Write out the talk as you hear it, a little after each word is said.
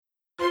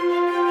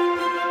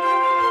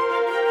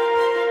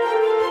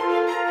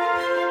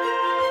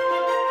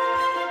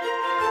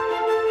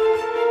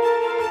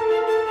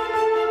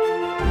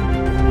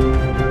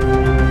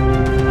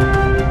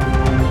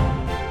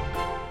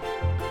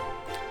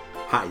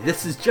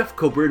this is Jeff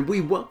Kober, and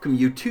we welcome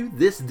you to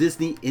this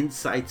Disney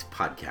Insights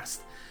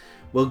podcast.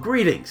 Well,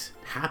 greetings,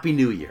 Happy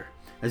New Year.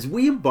 As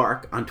we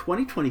embark on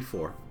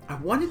 2024, I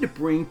wanted to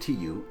bring to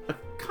you a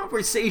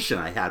conversation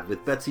I had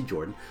with Betsy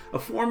Jordyn, a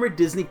former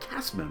Disney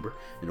cast member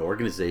and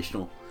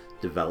organizational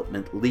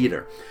development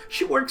leader.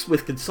 She works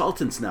with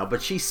consultants now,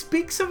 but she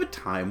speaks of a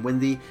time when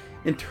the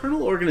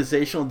internal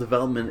organizational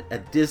development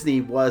at Disney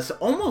was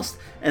almost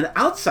an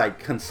outside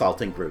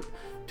consulting group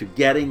to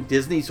getting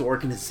Disney's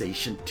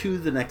organization to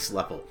the next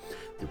level.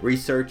 The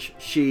research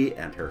she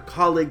and her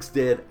colleagues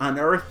did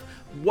unearthed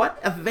what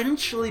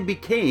eventually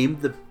became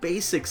the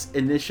Basics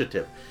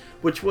Initiative,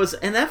 which was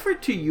an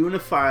effort to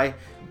unify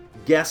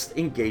guest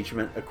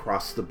engagement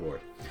across the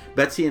board.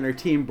 Betsy and her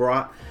team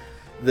brought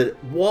the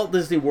Walt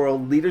Disney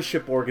World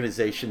Leadership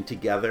Organization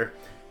together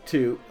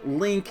to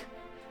link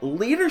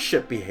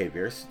leadership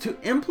behaviors to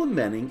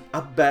implementing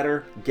a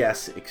better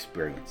guest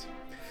experience.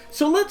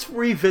 So let's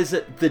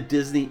revisit the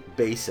Disney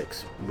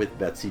Basics with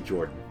Betsy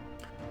Jordyn.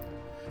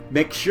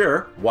 Make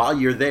sure, while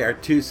you're there,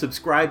 to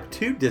subscribe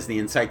to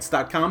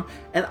DisneyInsights.com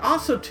and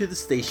also to the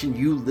station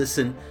you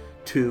listen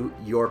to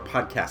your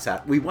podcast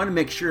at. We want to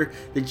make sure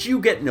that you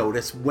get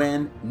notice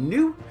when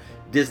new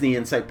Disney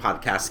Insight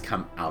podcasts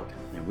come out.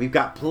 And we've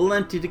got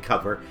plenty to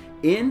cover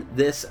in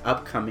this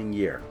upcoming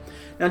year.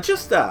 Now,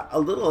 just a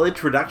little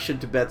introduction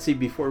to Betsy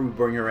before we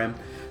bring her in.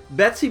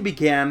 Betsy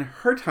began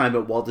her time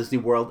at Walt Disney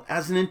World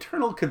as an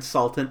internal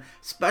consultant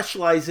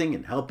specializing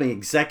in helping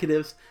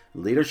executives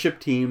and leadership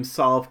teams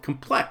solve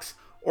complex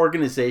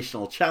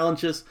organizational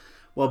challenges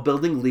while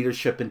building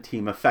leadership and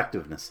team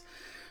effectiveness.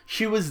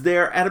 She was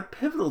there at a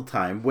pivotal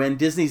time when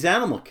Disney's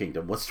Animal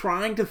Kingdom was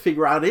trying to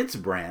figure out its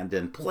brand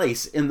and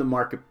place in the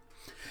market.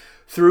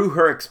 Through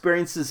her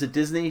experiences at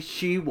Disney,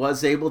 she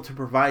was able to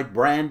provide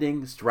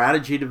branding,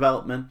 strategy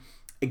development,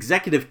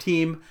 executive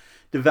team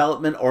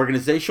development,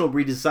 organizational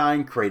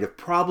redesign, creative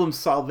problem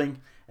solving,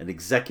 and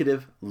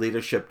executive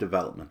leadership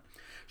development.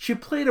 She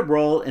played a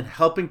role in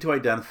helping to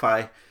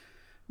identify,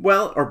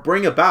 or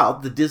bring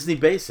about the Disney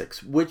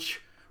Basics,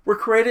 which were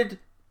created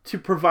to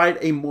provide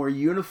a more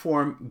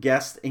uniform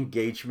guest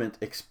engagement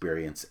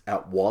experience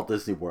at Walt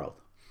Disney World.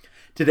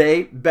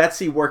 Today,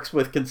 Betsy works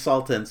with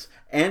consultants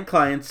and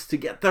clients to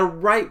get the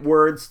right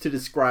words to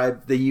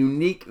describe the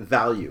unique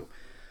value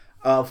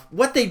of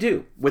what they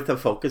do with a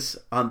focus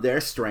on their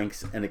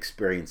strengths and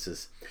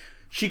experiences.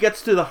 She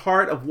gets to the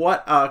heart of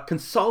what a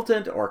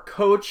consultant or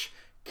coach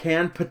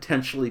can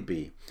potentially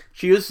be.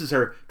 She uses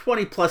her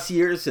 20 plus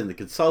years in the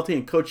consulting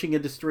and coaching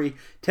industry,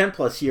 10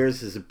 plus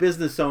years as a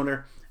business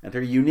owner, and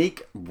her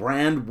unique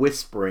brand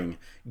whispering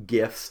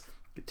gifts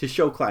to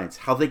show clients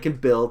how they can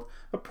build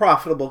a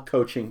profitable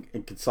coaching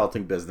and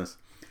consulting business.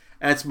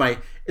 And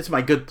it's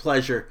my good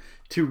pleasure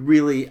to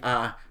really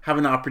have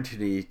an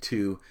opportunity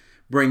to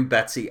bring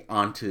Betsy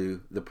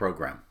onto the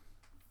program.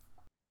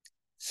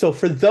 So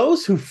for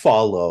those who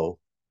follow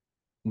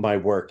my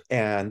work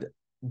and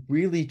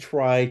really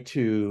try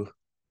to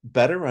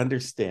better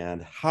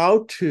understand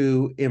how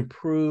to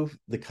improve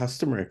the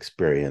customer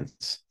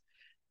experience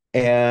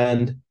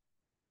and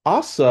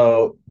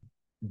also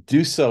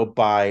do so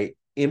by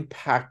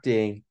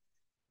impacting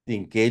the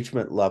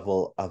engagement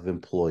level of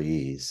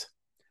employees,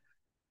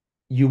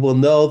 you will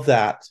know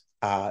that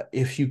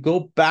if you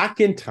go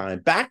back in time,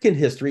 back in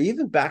history,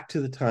 even back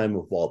to the time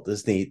of Walt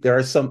Disney, there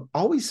are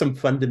always some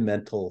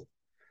fundamental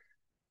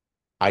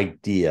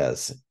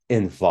ideas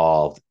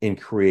involved in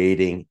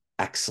creating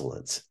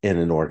excellence in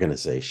an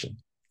organization.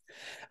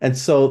 And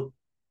so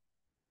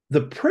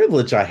the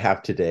privilege I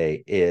have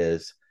today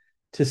is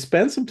to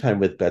spend some time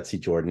with Betsy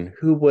Jordyn,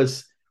 who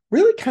was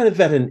really kind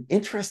of at an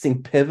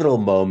interesting pivotal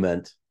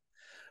moment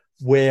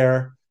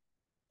where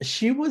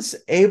she was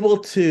able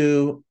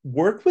to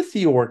work with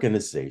the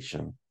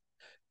organization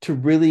to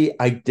really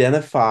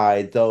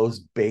identify those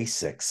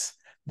basics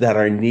that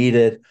are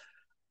needed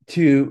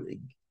to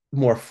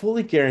more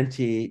fully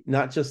guarantee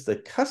not just the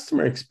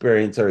customer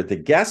experience or the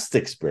guest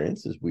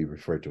experience, as we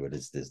refer to it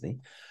as Disney,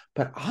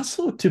 but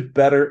also to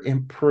better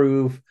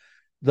improve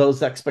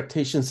those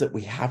expectations that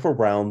we have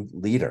around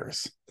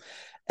leaders.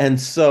 And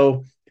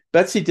so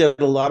Betsy did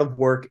a lot of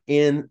work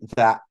in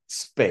that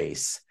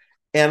space.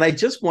 And I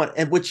just want,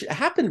 and which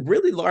happened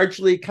really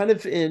largely kind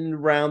of in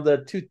around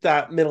the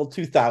middle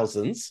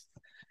 2000s.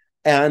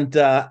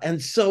 And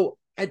so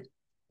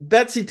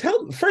Betsy,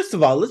 first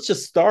of all, let's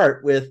just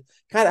start with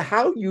kind of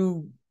how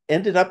you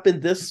ended up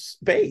in this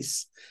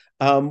space,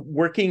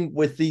 working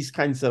with these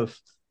kinds of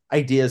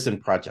ideas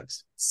and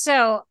projects.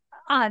 So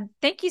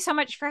thank you so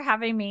much for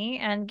having me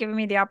and giving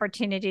me the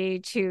opportunity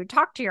to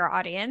talk to your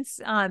audience.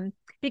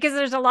 Because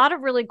there's a lot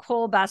of really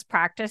cool best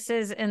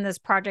practices in this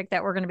project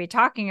that we're going to be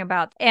talking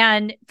about.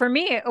 And for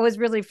me, it was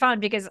really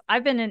fun because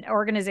I've been an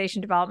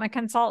organization development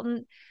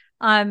consultant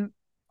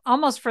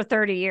almost for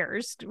 30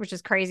 years, which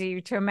is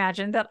crazy to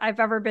imagine that I've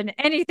ever been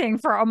anything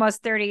for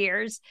almost 30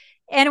 years.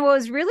 And what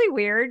was really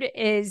weird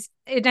is,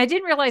 and I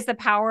didn't realize the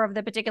power of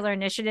the particular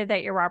initiative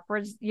that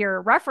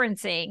you're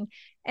referencing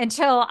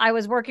until I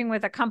was working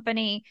with a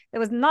company that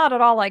was not at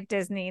all like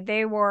Disney.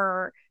 They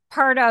were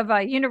part of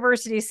a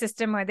university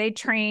system where they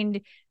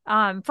trained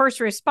first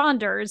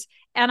responders.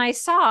 And I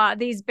saw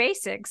these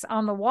basics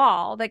on the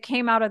wall that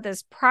came out of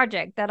this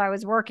project that I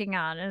was working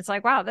on. And it's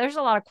like, wow, there's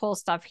a lot of cool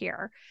stuff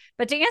here.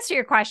 But to answer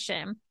your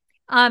question,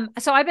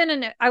 so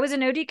I was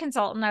an OD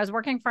consultant. I was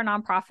working for a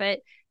nonprofit.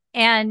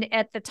 And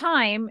at the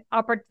time,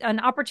 an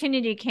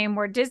opportunity came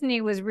where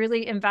Disney was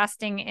really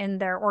investing in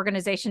their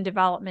organization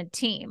development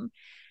team.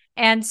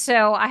 And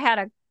so I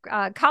had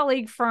a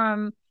colleague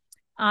from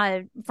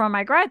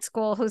my grad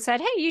school who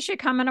said, hey, you should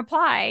come and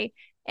apply.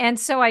 And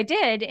so I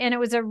did. And it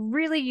was a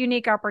really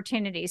unique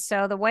opportunity.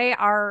 So the way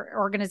our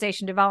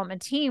organization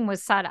development team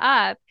was set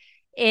up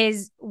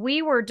is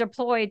we were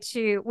deployed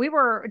to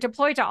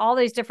all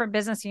these different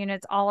business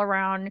units all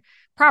around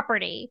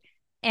property.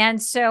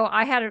 And so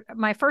I had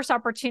my first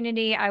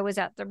opportunity. I was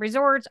at the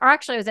resorts, or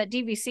actually I was at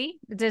DVC,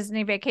 the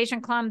Disney Vacation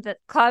Club.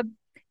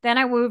 Then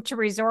I moved to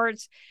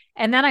resorts,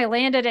 and then I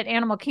landed at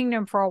Animal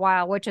Kingdom for a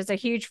while, which is a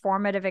huge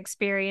formative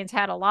experience,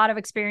 had a lot of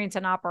experience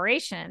in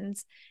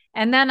operations.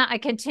 And then I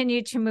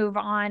continued to move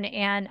on,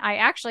 and I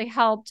actually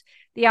helped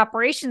the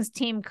operations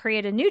team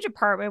create a new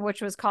department,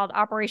 which was called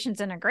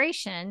Operations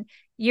Integration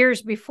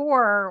years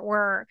before,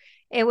 where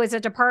it was a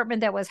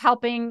department that was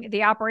helping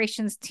the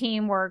operations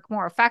team work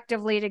more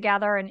effectively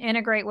together and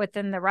integrate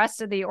within the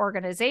rest of the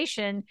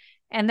organization.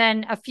 And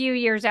then a few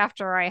years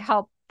after I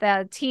helped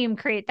the team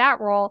create that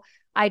role,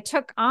 I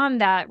took on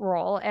that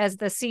role as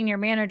the senior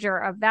manager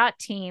of that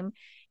team.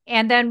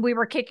 And then we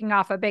were kicking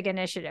off a big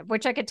initiative,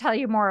 which I could tell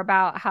you more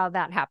about how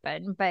that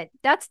happened. But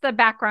that's the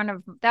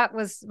background that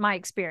was my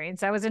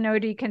experience. I was an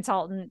OD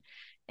consultant,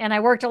 and I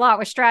worked a lot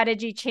with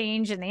strategy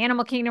change and the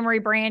Animal Kingdom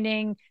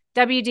rebranding,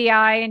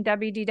 WDI and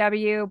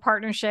WDW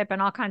partnership, and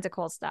all kinds of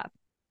cool stuff.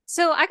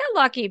 So I got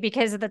lucky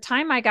because at the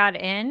time I got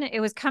in, it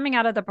was coming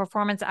out of the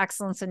Performance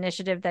Excellence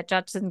Initiative that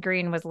Judson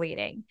Green was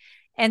leading.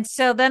 And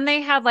so then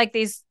they had like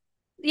these,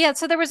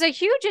 so there was a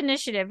huge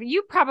initiative.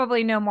 You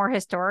probably know more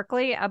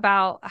historically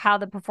about how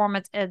the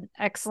Performance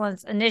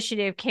Excellence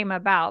Initiative came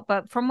about.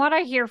 But from what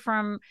I hear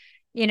from,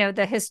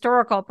 the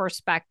historical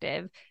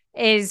perspective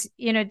is,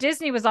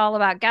 Disney was all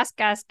about guest.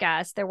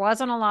 There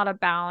wasn't a lot of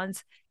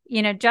balance.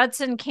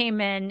 Judson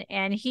came in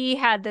and he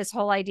had this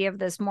whole idea of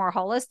this more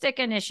holistic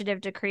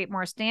initiative to create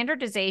more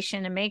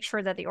standardization and make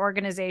sure that the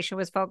organization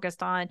was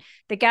focused on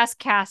the guest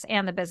cast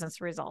and the business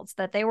results,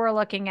 that they were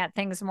looking at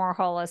things more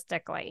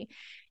holistically.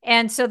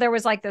 And so there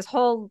was like this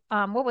whole,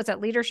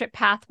 leadership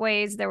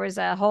pathways. There was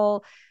a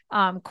whole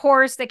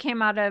course that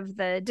came out of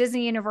the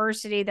Disney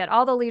University that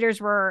all the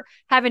leaders were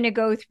having to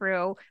go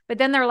through. But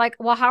then they're like,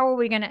 well, how are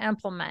we going to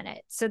implement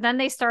it? So then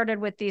they started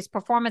with these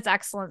performance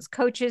excellence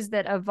coaches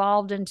that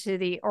evolved into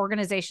the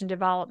organization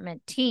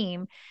development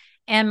team.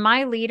 And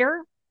my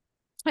leader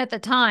at the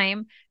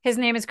time, his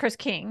name is Chris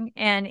King,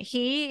 and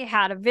he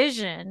had a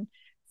vision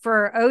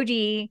for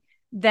OD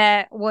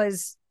that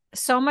was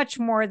so much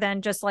more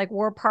than just like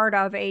we're part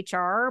of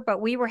HR, but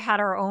we had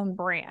our own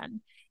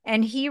brand.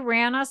 And he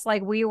ran us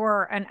like we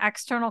were an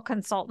external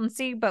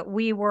consultancy, but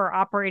we were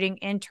operating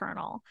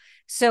internal.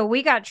 So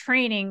we got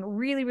training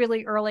really,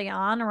 really early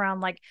on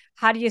around like,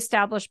 how do you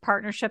establish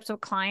partnerships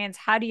with clients?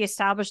 How do you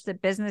establish the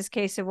business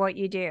case of what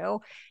you do?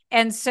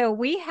 And so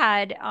we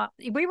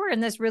were in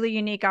this really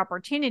unique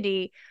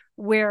opportunity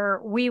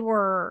where we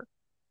were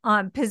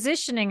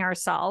positioning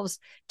ourselves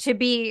to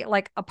be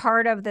like a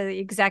part of the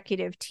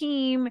executive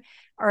team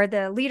or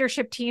the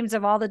leadership teams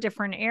of all the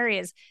different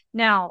areas.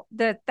 Now,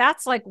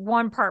 that's like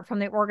one part from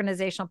the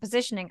organizational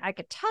positioning. I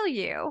could tell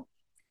you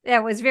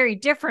that was very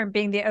different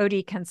being the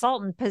OD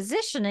consultant,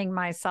 positioning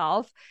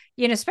myself,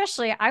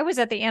 especially I was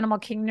at the Animal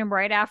Kingdom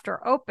right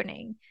after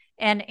opening,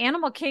 and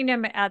Animal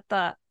Kingdom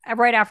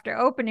right after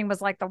opening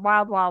was like the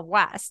wild, wild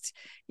west,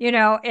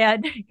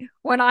 and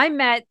when I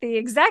met the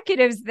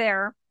executives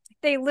there,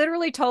 they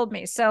literally told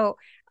me. So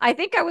I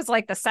think I was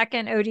like the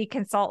second OD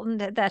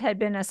consultant that had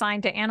been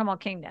assigned to Animal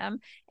Kingdom.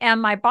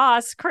 And my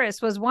boss,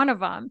 Chris, was one of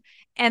them.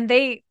 And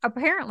he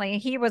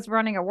was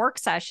running a work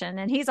session,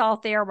 and he's all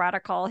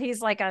theoretical. He's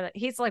like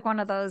one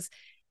of those,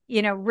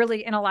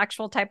 really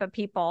intellectual type of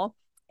people.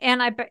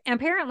 And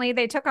apparently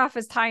they took off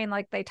his tie and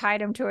like they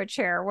tied him to a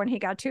chair when he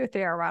got too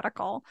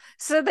theoretical.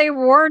 So they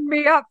warned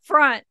me up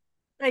front,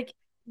 like,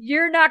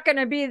 you're not going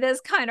to be this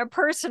kind of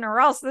person or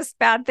else this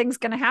bad thing's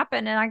going to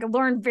happen. And I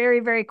learned very,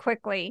 very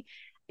quickly,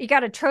 you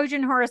got to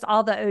Trojan horse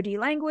all the OD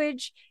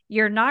language.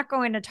 You're not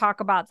going to talk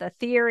about the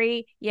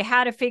theory. You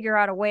had to figure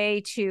out a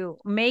way to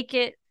make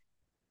it.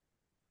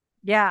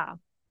 Yeah.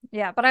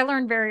 Yeah. But I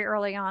learned very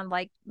early on,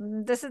 like,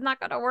 this is not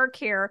going to work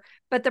here.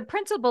 But the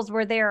principles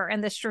were there,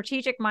 and the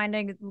strategic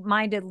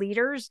minded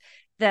leaders,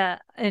 the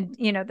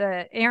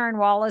Aaron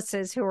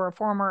Wallaces, who were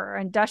former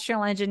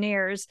industrial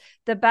engineers,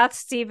 the Beth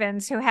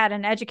Stevens, who had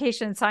an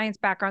education and science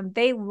background,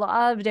 they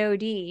loved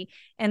OD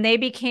and they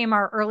became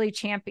our early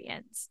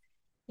champions.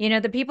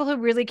 The people who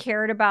really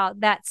cared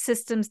about that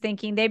systems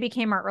thinking, they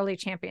became our early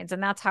champions.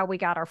 And that's how we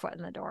got our foot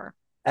in the door.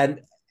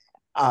 And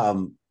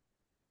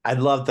I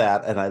love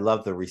that. And I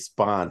love the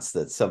response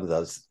that some of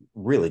those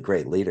really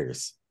great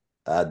leaders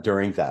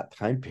during that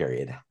time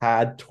period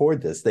had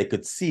toward this. They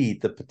could see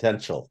the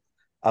potential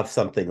of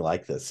something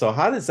like this. So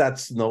how does that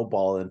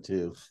snowball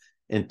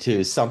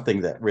into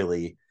something that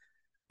really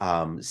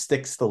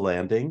sticks the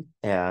landing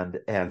and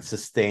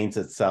sustains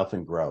itself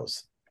and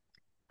grows?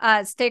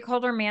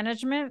 Stakeholder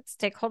management,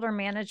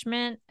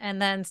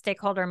 and then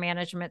stakeholder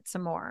management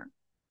some more.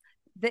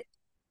 The,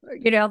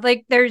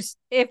 like there's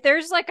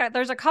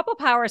a couple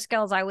power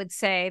skills I would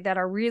say that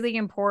are really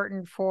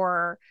important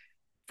for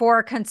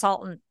a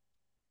consultant.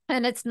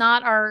 And it's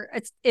not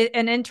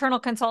an internal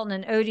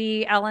consultant in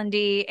OD,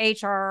 L&D,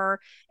 HR,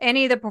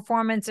 any of the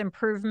performance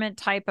improvement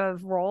type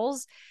of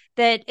roles,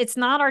 that it's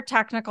not our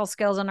technical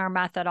skills and our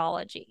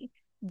methodology.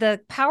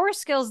 The power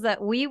skills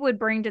that we would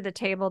bring to the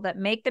table that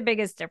make the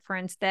biggest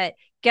difference, that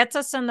gets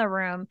us in the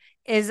room,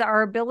 is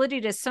our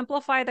ability to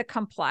simplify the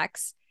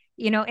complex,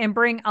 and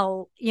bring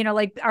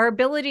like our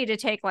ability to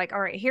take all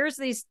right, here's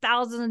these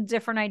thousands of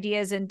different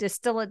ideas and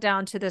distill it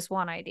down to this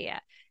one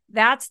idea.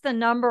 That's the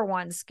number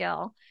one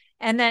skill.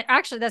 And then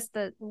actually that's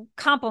the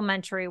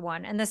complementary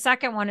one. And the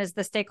second one is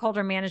the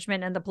stakeholder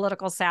management and the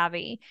political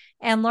savvy,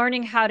 and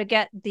learning how to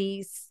get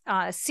the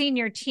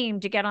senior team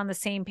to get on the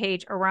same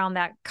page around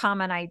that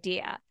common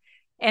idea.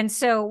 And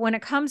so when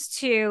it comes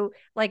to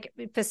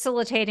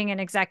facilitating an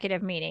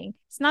executive meeting,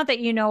 it's not that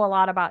you know a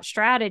lot about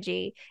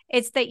strategy,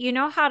 it's that you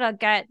know how to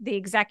get the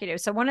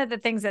executive. So one of the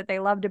things that they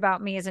loved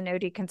about me as an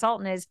OD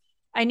consultant is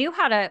I knew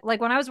how to,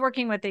 when I was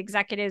working with the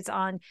executives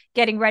on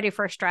getting ready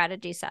for a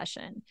strategy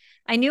session,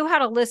 I knew how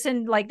to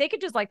listen. They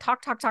could just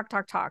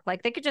talk.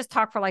 They could just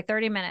talk for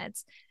 30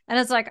 minutes. And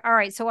it's all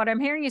right, so what I'm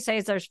hearing you say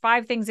is there's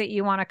 5 things that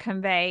you want to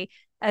convey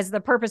as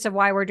the purpose of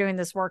why we're doing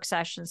this work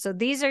session. So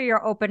these are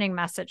your opening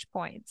message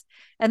points.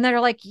 And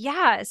they're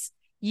yes,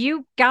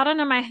 you got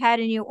into my head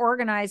and you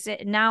organized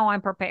it. And now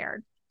I'm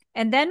prepared.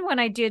 And then when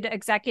I did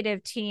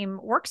executive team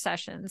work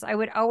sessions, I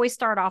would always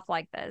start off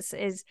like this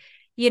is,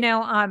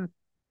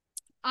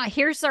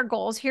 here's our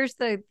goals. Here's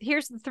the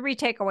 3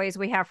 takeaways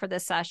we have for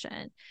this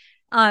session.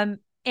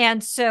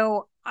 And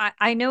so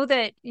I know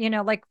that,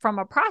 from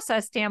a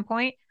process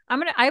standpoint,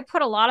 I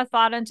put a lot of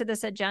thought into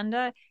this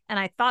agenda, and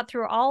I thought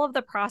through all of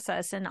the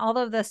process and all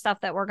of the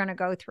stuff that we're going to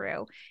go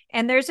through.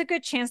 And there's a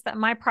good chance that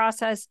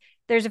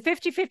there's a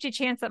 50-50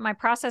 chance that my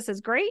process is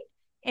great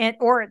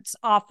or it's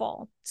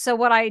awful. So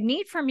what I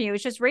need from you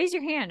is just raise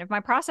your hand. If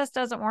my process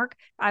doesn't work,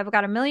 I've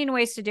got a million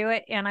ways to do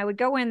it. And I would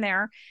go in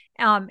there.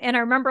 And I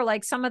remember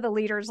some of the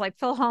leaders, like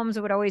Phil Holmes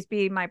would always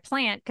be my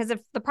plant, because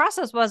if the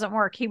process wasn't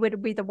work, he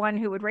would be the one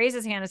who would raise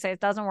his hand and say, it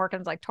doesn't work.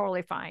 And it's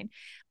totally fine.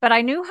 But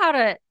I knew how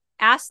to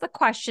ask the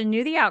question,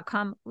 knew the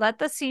outcome, let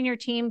the senior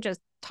team just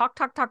talk,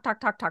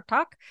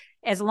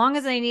 as long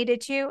as they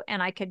needed to.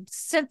 And I could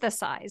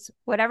synthesize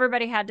what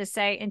everybody had to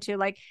say into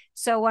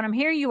so what I'm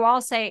hearing you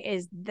all say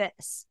is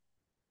this.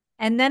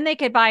 And then they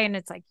could buy in.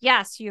 It's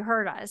yes, you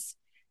heard us.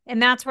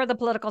 And that's where the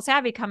political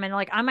savvy come in.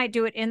 I might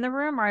do it in the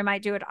room, or I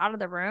might do it out of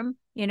the room,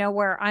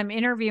 where I'm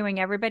interviewing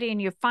everybody,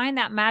 and you find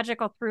that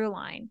magical through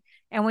line.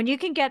 And when you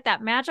can get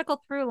that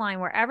magical through line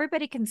where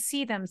everybody can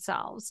see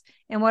themselves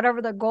and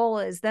whatever the goal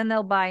is, then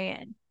they'll buy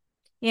in,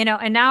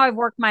 and now I've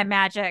worked my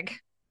magic.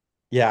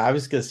 Yeah, I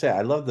was going to say,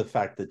 I love the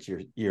fact that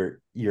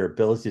your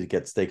ability to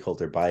get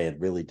stakeholder buy-in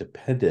really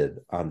depended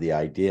on the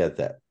idea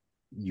that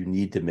you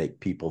need to make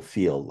people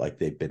feel like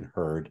they've been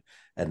heard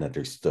and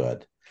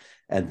understood.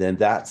 And then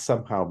that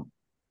somehow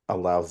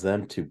allows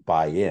them to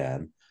buy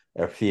in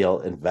or feel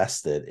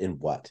invested in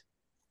what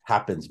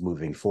happens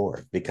moving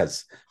forward,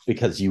 because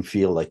you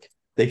feel like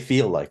they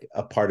feel like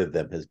a part of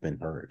them has been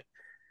heard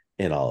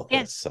in all of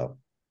this.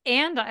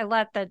 And I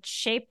let that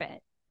shape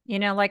it.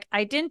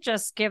 I didn't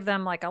just give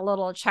them a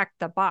little check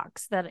the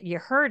box that you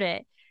heard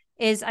it.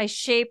 Is I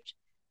shaped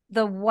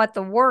what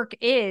the work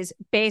is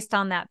based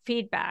on that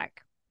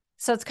feedback.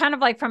 So it's kind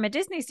of from a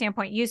Disney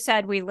standpoint, you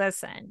said we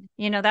listen.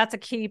 That's a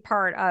key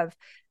part of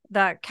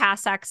the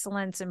CAS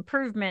excellence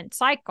improvement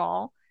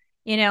cycle.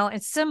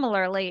 And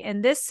similarly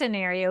in this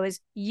scenario is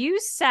you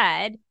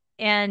said,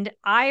 and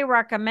I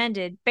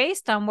recommended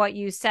based on what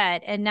you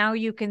said, and now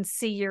you can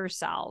see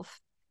yourself,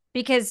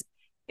 because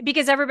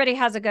everybody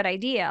has a good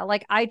idea.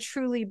 I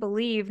truly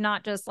believe,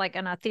 not just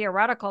in a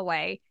theoretical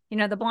way,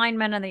 the blind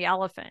man and the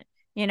elephant,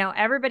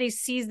 everybody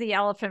sees the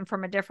elephant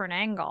from a different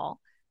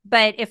angle.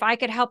 But if I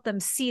could help them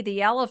see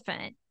the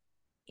elephant,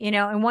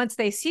 and once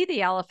they see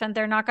the elephant,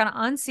 they're not going to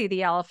unsee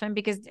the elephant,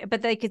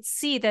 but they could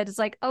see that it's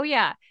oh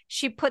yeah,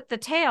 she put the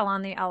tail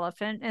on the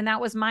elephant and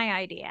that was my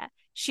idea.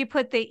 She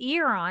put the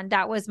ear on,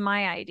 that was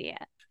my idea.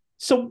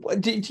 So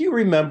do you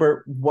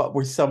remember what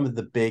were some of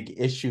the big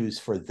issues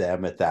for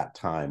them at that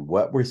time?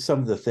 What were some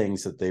of the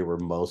things that they were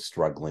most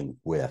struggling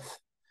with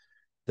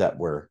that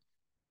were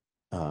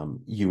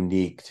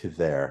unique to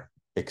their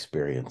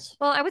experience?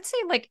 Well, I would say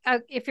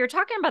if you're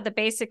talking about the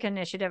basic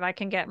initiative, I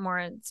can get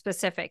more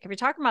specific. If you're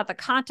talking about the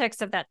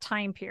context of that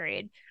time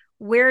period,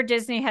 where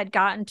Disney had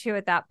gotten to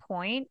at that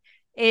point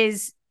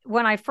is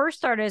when I first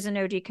started as an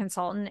OD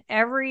consultant,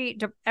 every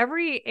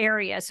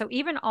area, so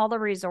even all the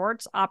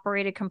resorts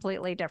operated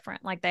completely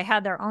different. Like they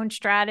had their own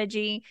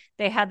strategy,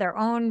 they had their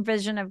own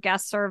vision of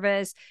guest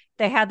service,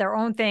 they had their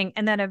own thing.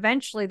 And then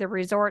eventually the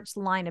resorts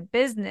line of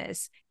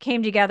business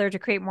came together to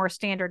create more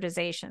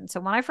standardization. So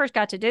when I first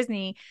got to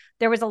Disney,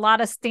 there was a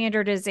lot of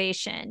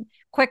standardization,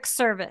 quick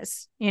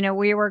service.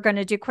 We were going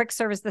to do quick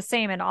service the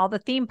same in all the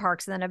theme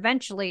parks. And then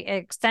eventually it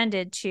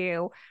extended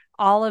to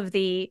all of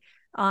the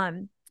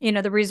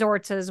the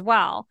resorts as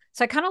well.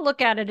 So I kind of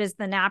look at it as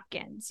the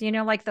napkins,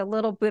 like the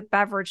little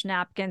beverage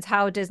napkins,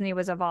 how Disney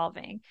was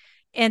evolving.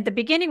 In the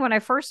beginning, when I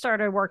first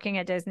started working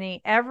at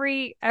Disney,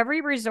 every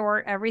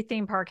resort, every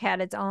theme park had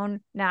its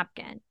own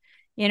napkin.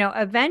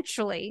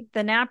 Eventually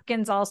the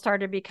napkins all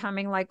started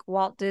becoming like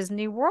Walt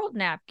Disney World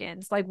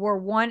napkins, like we're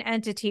one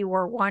entity,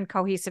 we're one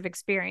cohesive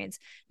experience.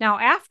 Now,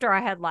 after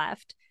I had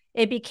left,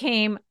 it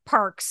became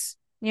parks,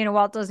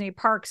 Walt Disney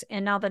Parks,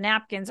 and now the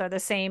napkins are the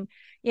same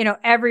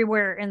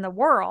everywhere in the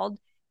world.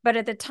 But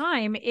at the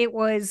time, it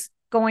was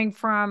going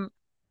from,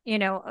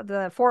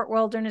 the Fort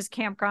Wilderness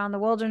Campground, the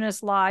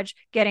Wilderness Lodge,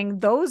 getting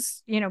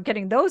those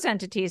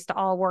entities to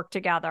all work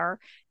together.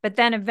 But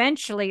then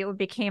eventually it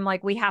became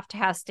like, we have to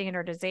have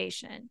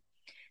standardization.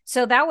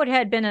 So that would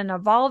have been an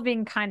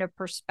evolving kind of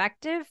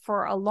perspective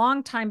for a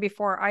long time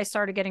before I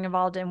started getting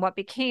involved in what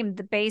became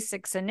the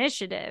Basics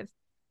Initiative.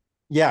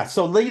 Yeah,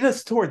 so lead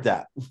us toward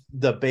that,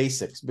 the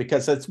basics,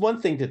 because it's one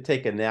thing to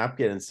take a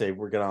napkin and say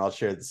we're going to all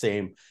share the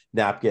same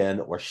napkin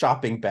or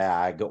shopping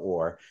bag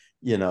or,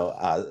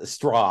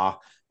 straw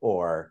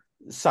or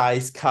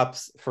size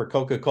cups for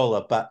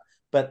Coca-Cola.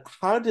 But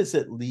how does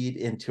it lead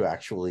into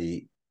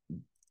actually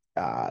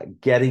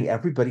getting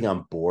everybody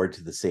on board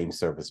to the same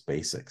service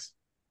basics?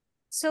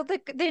 So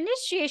the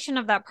initiation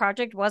of that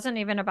project wasn't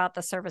even about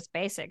the service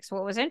basics.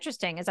 What was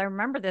interesting is I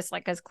remember this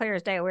like as clear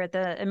as day. We're at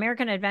the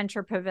American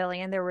Adventure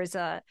Pavilion. There was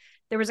a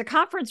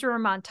conference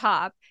room on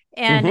top,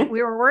 and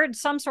we were in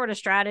some sort of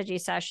strategy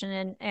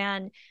session,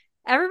 and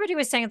everybody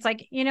was saying, it's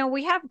like,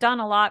 we have done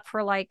a lot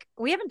for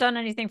we haven't done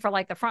anything for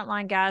like the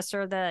frontline guests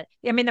or the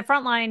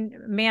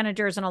frontline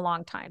managers in a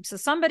long time. So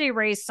somebody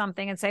raised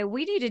something and say,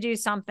 we need to do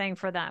something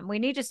for them. We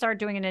need to start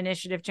doing an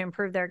initiative to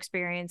improve their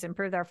experience,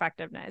 improve their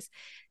effectiveness.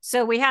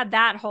 So we had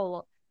that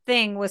whole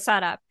thing was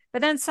set up.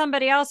 But then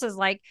somebody else is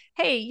like,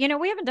 hey,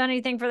 we haven't done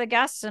anything for the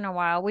guests in a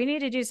while. We need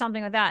to do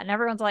something with that. And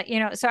everyone's like,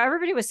 so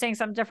everybody was saying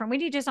something different. We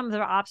need to do something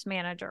with ops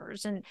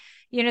managers. And,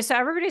 so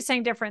everybody's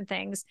saying different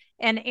things.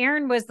 And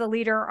Aaron was the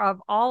leader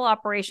of all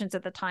operations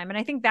at the time. And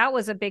I think that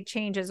was a big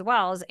change as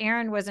well, as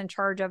Aaron was in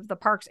charge of the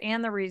parks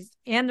and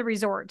the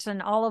resorts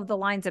and all of the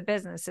lines of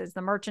businesses,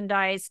 the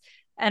merchandise,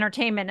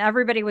 entertainment.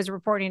 Everybody was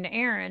reporting to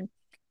Aaron.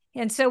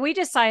 And so we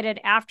decided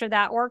after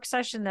that work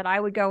session that I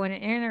would go in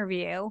and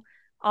interview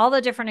all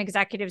the different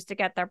executives to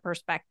get their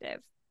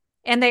perspective.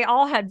 And they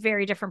all had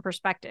very different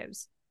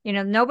perspectives.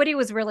 Nobody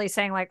was really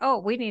saying like, oh,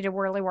 we need to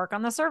really work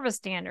on the service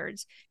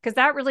standards, because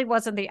that really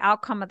wasn't the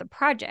outcome of the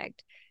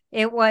project.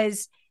 It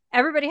was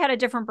everybody had a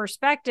different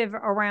perspective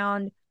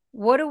around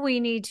what do we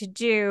need to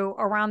do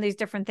around these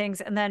different things.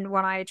 And then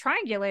when I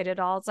triangulated it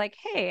all, it's like,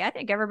 hey, I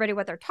think everybody,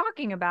 what they're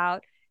talking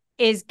about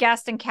is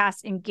guest and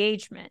cast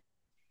engagement.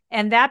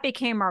 And that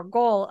became our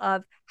goal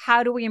of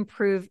how do we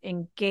improve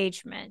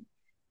engagement?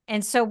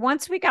 And so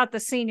once we got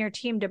the senior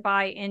team to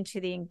buy into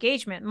the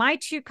engagement, my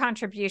two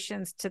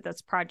contributions to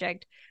this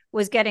project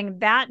was getting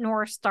that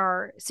North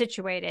Star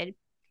situated.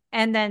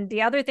 And then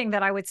the other thing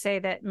that I would say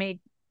that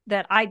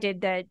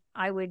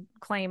I would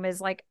claim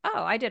is like,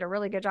 oh, I did a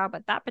really good job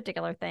with that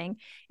particular thing,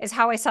 is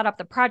how I set up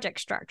the project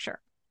structure.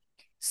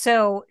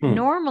 So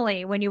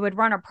normally when you would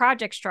run a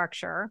project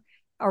structure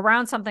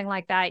around something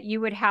like that,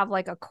 you would have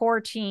like a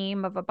core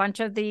team of a bunch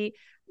of the,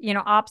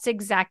 ops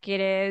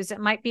executives. It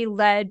might be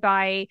led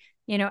by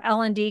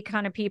L&D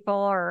kind of people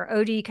or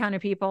OD kind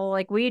of people,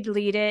 like we'd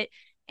lead it.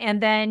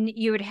 And then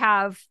you would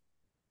have,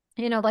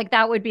 like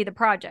that would be the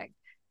project.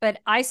 But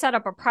I set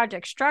up a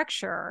project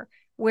structure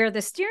where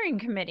the steering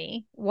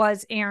committee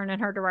was Erin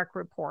and her direct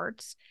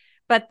reports.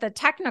 But the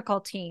technical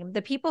team,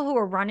 the people who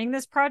were running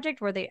this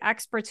project, were the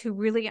experts who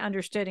really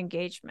understood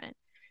engagement.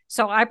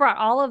 So I brought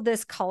all of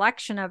this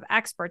collection of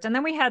experts. And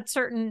then we had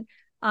certain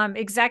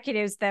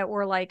executives that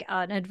were like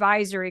an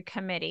advisory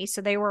committee. So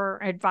they were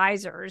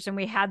advisors and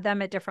we had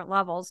them at different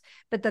levels,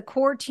 but the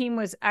core team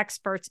was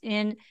experts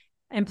in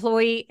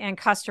employee and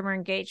customer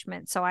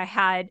engagement. So I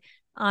had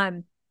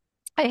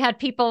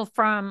people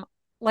from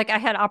I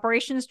had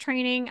operations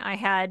training. I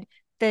had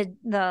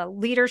the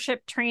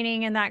leadership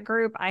training in that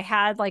group. I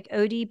had like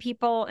OD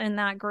people in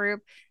that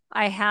group.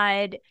 I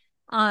had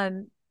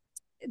the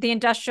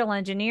industrial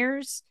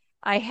engineers.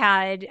 I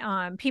had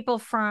people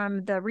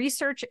from the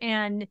research,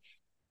 and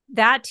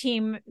that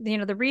team,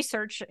 the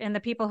research and the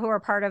people who are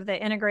part of the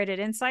integrated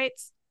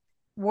insights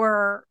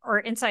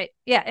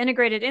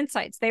integrated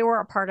insights. They were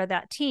a part of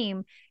that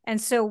team.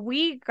 And so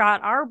we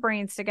got our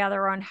brains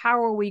together on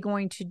how are we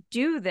going to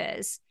do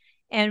this.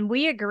 And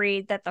we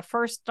agreed that the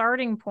first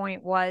starting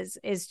point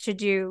is to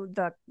do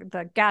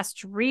the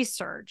guest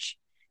research.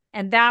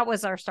 And that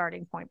was our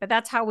starting point. But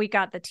that's how we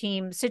got the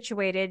team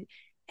situated.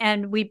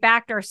 And we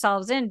backed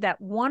ourselves in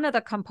that one of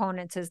the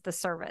components is the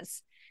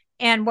service.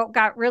 And what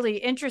got really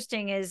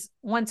interesting is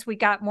once we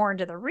got more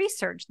into the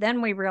research,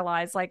 then we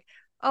realized like,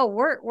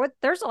 oh,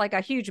 there's like a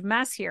huge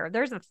mess here.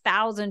 There's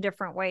 1,000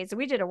 different ways.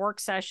 We did a work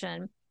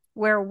session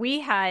where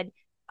we had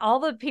all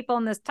the people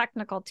in this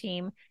technical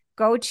team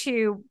go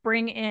to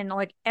bring in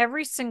like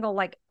every single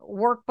like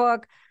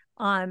workbook,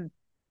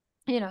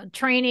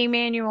 training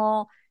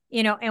manual,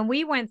 and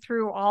we went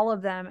through all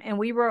of them and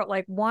we wrote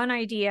like one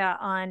idea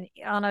on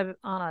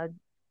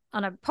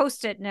a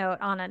post-it note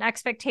on an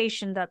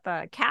expectation that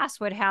the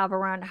cast would have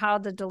around how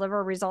to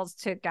deliver results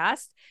to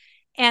guests.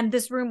 And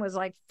this room was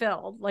like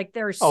filled, like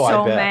there's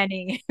so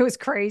many. It was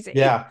crazy.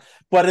 Yeah.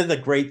 One of the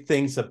great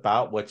things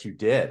about what you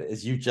did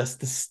is you just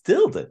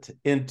distilled it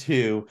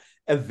into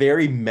a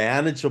very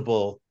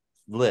manageable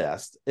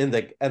list. And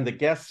the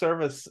guest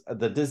service,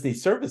 the Disney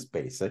service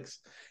basics,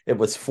 it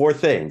was 4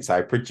 things.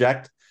 I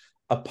project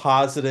a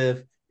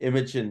positive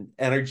image and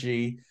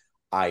energy.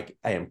 I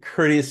am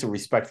courteous and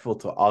respectful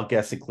to all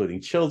guests,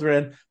 including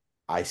children.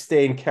 I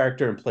stay in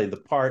character and play the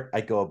part.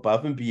 I go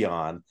above and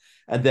beyond.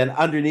 And then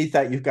underneath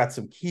that, you've got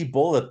some key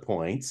bullet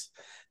points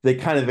that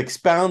kind of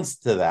expounds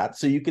to that.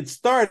 So you could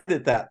start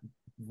at that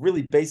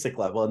really basic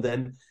level and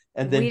then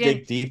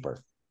dig deeper.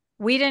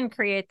 We didn't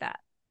create that.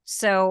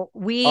 So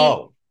we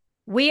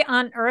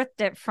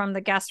unearthed it from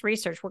the guest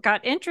research. What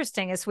got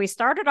interesting is we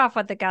started off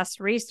with the guest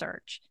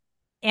research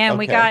and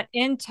we got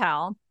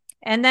intel.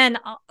 And then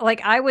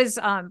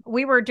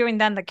we were doing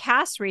then the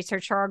cast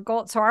research. So our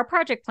goal, so our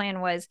project plan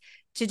was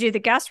to do the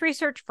guest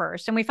research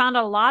first. And we found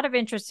a lot of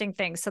interesting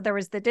things. So there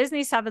was the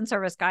Disney 7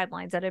 service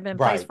guidelines that had been in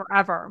place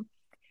forever.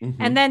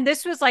 Mm-hmm. And then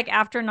this was like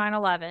after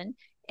 9/11.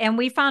 And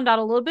we found out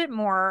a little bit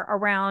more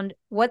around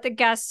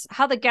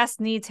how the guest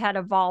needs had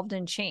evolved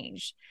and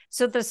changed.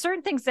 So the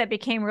certain things that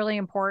became really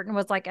important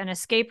was like an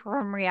escape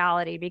from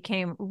reality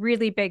became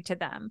really big to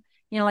them.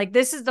 Like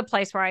this is the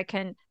place where I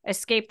can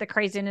escape the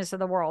craziness of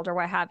the world or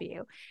what have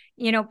you,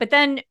 but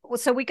then,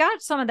 so we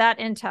got some of that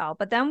intel,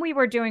 but then we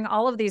were doing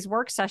all of these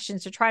work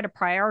sessions to try to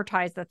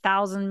prioritize the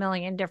 1,000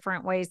 million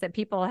different ways that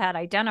people had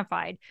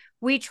identified.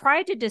 We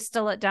tried to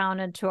distill it down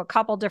into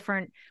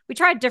we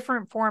tried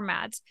different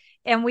formats,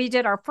 and we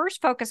did our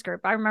first focus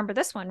group. I remember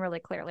this one really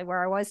clearly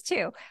where I was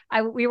too.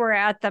 We were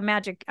at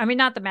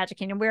not the Magic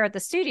Kingdom. We were at the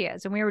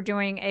studios and we were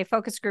doing a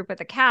focus group with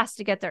the cast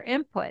to get their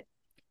input.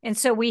 And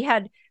so we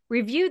had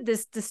reviewed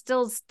this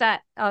distilled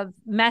set of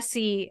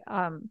messy,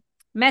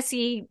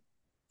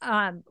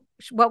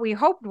 what we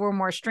hoped were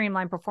more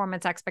streamlined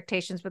performance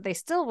expectations, but they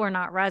still were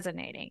not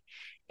resonating.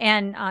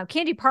 And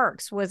Candy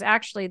Parks was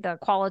actually the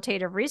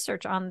qualitative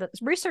researcher on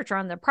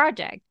the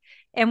project.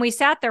 And we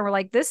sat there, we're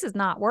like, this is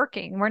not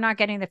working. We're not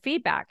getting the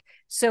feedback.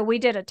 So we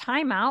did a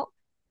timeout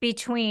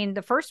between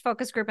the first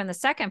focus group and the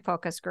second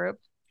focus group.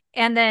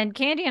 And then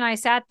Candy and I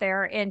sat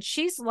there and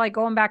she's like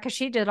going back because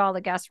she did all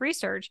the guest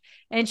research.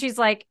 And she's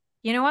like,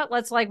 you know what,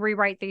 let's like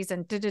rewrite these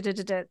and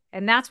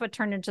and that's what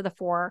turned into the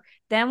 4.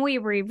 Then we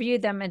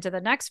reviewed them into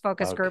the next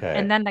focus group.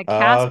 And then the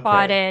cast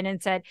bought in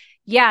and said,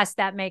 yes,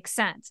 that makes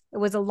sense. It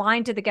was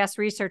aligned to the guest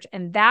research.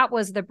 And that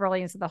was the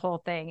brilliance of the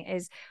whole thing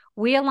is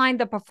we aligned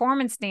the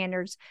performance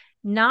standards,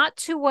 not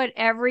to what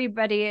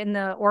everybody in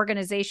the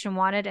organization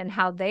wanted and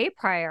how they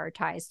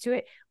prioritized to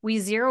it. We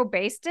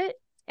zero-based it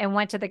and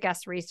went to the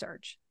guest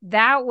research.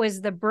 That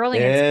was the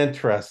brilliance.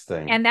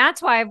 Interesting. And that's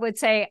why I would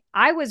say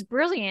I was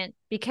brilliant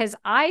because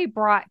I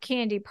brought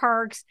Candy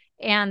Parks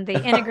and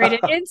the integrated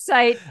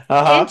insight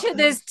into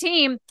this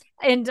team.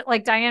 And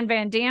like Diane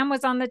Van Dam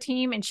was on the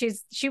team and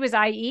she was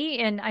IE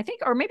and I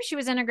think, or maybe she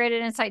was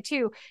integrated insight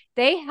too.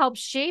 They helped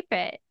shape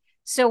it.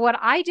 So what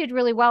I did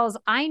really well is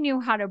I knew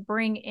how to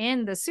bring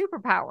in the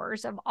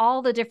superpowers of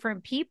all the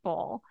different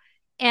people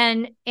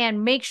and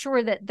make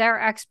sure that their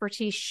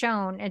expertise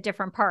shone at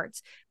different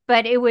parts.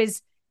 But it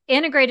was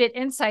integrated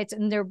insights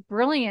and their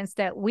brilliance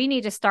that we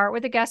need to start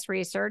with the guest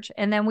research.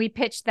 And then we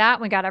pitched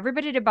that. We got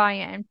everybody to buy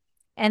in.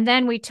 And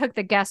then we took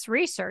the guest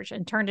research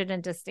and turned it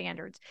into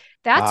standards.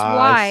 That's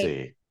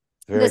why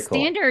the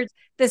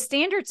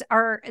standards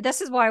are,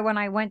 this is why when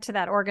I went to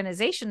that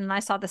organization and I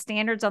saw the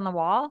standards on the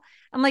wall,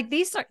 I'm like,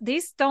 these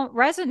don't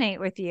resonate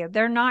with you.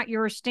 They're not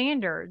your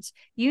standards.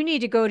 You need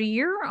to go to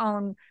your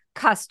own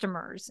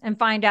customers and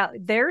find out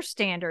their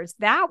standards.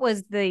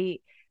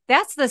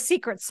 That's the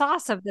secret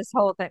sauce of this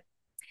whole thing.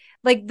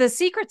 Like the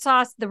secret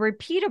sauce, the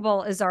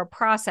repeatable is our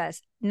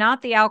process,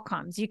 not the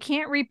outcomes. You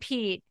can't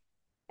repeat.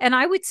 And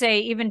I would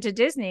say even to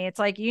Disney, it's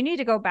like, you need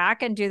to go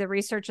back and do the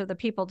research of the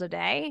people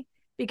today,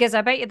 because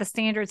I bet you the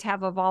standards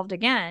have evolved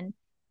again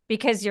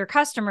because your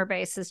customer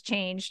base has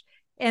changed.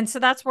 And so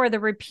that's where the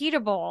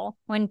repeatable,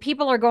 when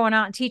people are going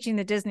out and teaching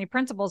the Disney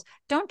principles,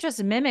 don't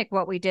just mimic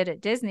what we did at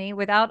Disney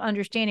without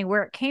understanding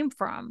where it came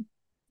from.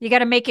 You got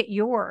to make it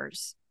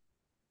yours.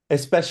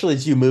 Especially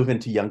as you move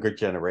into younger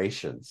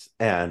generations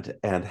and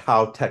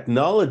how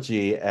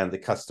technology and the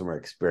customer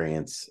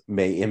experience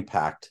may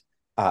impact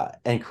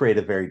and create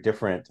a very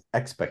different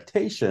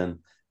expectation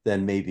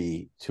than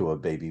maybe to a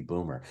baby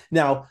boomer.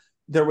 Now,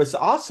 there was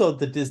also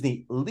the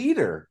Disney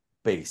Leader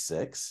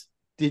Basics.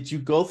 Did you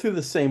go through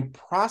the same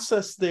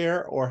process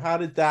there, or how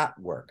did that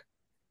work?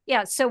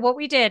 Yeah. So what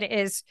we did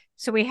is,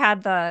 so we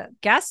had the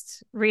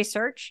guests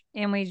research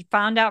and we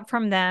found out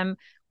from them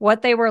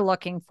what they were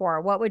looking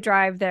for, what would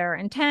drive their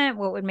intent,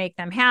 what would make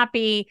them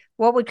happy,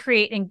 what would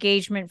create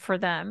engagement for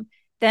them.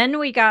 Then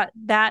we got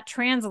that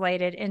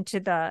translated into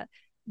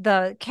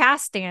the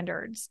cast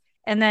standards.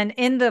 And then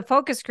in the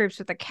focus groups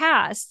with the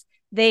cast,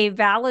 they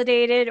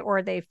validated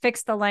or they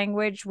fixed the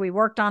language. We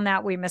worked on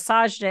that. We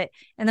massaged it.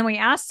 And then we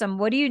asked them,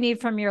 what do you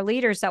need from your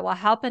leaders that will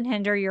help and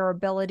hinder your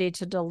ability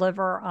to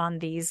deliver on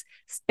these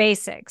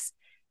basics?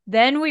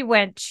 Then we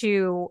went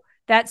to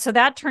that. So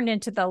that turned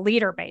into the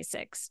leader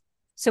basics.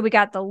 So we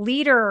got the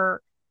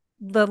leader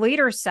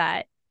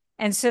set.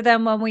 And so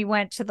then when we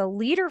went to the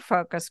leader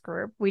focus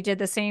group, we did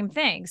the same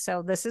thing.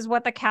 So this is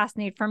what the cast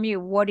need from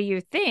you. What do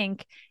you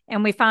think?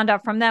 And we found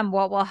out from them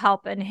what will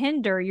help and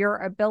hinder your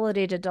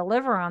ability to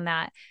deliver on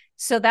that.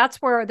 So that's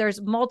where there's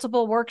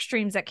multiple work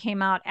streams that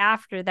came out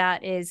after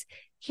that is,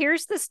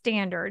 here's the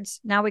standards.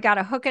 Now we got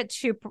to hook it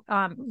to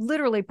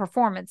literally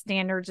performance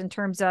standards in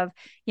terms of,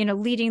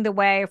 leading the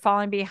way,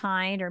 falling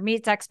behind, or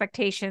meets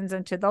expectations,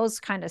 and to those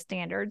kind of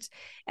standards.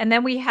 And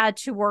then we had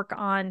to work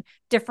on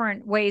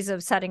different ways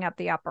of setting up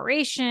the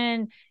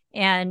operation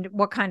and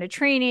what kind of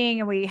training.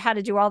 And we had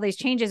to do all these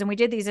changes. And we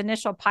did these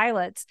initial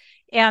pilots,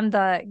 and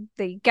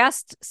the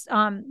guest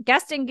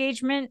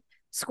engagement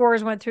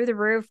scores went through the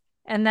roof.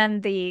 And then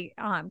the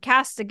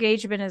cast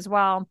engagement as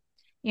well.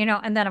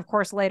 And then of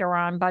course, later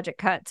on budget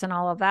cuts and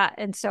all of that.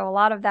 And so a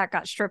lot of that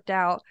got stripped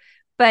out.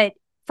 But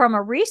from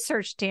a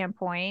research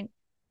standpoint,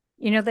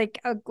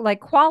 like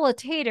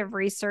qualitative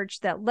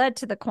research that led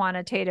to the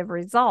quantitative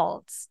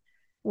results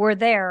were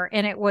there.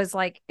 And it was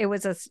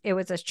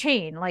a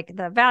chain, like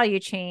the value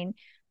chain,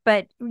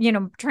 but,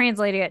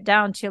 translating it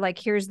down to like,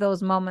 here's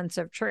those moments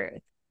of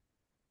truth.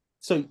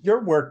 So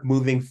your work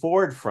moving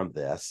forward from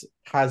this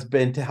has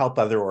been to help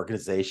other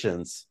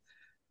organizations,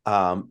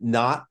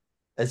 not,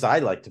 as I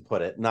like to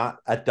put it, not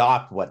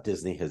adopt what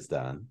Disney has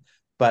done,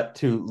 but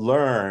to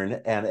learn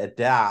and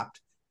adapt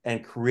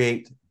and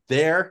create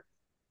their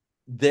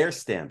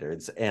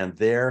standards and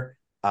their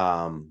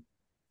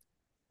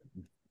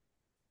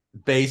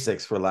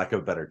basics, for lack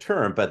of a better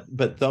term,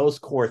 but those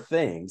core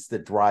things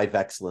that drive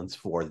excellence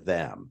for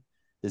them.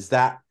 Is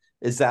that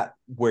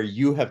where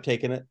you have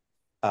taken it?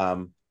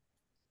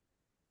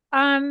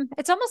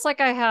 It's almost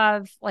like I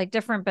have like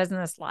different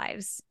business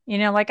lives,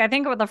 like I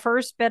think with the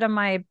first bit of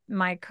my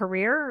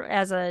career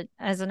as an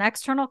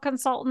external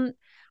consultant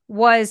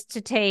was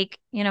to take,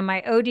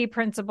 my OD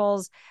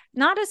principles,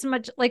 not as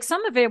much, like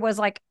some of it was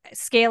like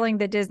scaling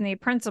the Disney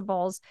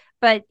principles,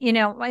 but,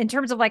 in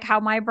terms of like how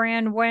my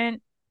brand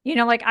went,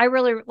 like I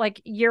really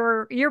like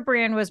your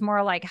brand was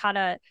more like how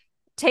to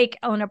take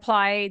and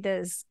apply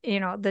this,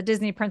 the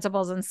Disney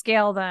principles and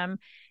scale them.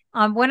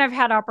 When I've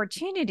had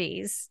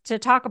opportunities to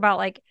talk about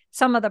like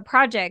some of the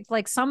projects,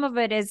 like some of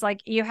it is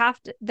like you have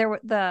to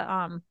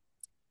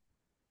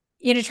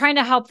trying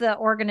to help the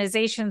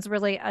organizations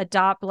really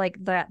adopt like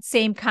that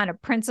same kind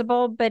of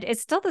principle, but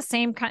it's still the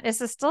same kind.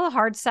 It's still a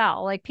hard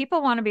sell. Like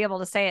people want to be able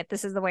to say it.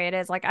 This is the way it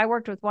is. Like I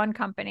worked with one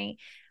company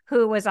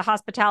who was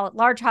a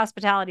large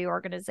hospitality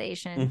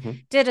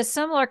organization, did a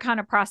similar kind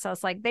of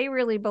process. Like they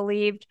really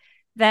believed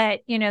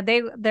that,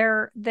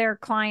 their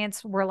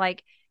clients were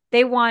like,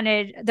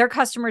 their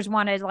customers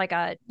wanted like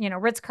a,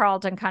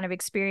 Ritz-Carlton kind of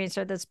experience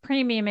or this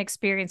premium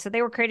experience. So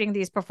they were creating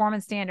these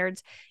performance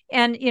standards.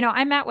 And,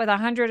 I met with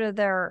 100 of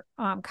their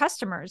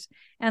customers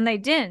and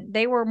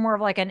they were more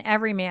of like an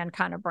everyman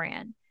kind of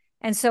brand.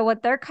 And so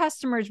what their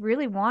customers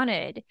really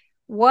wanted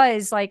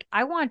was like,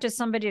 I want just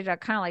somebody to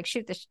kind of like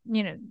shoot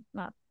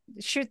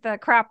the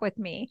crap with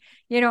me.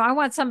 I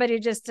want somebody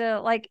just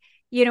to like,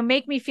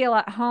 make me feel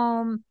at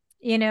home,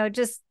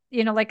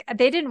 like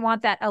they didn't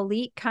want that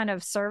elite kind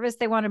of service.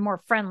 They wanted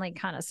more friendly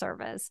kind of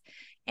service.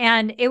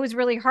 And it was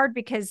really hard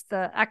because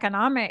the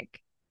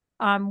economic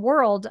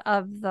world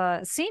of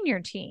the senior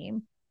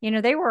team,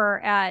 they were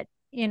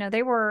in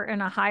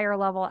a higher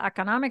level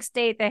economic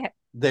state.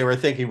 They were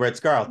thinking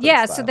Ritz-Carlton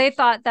style. So they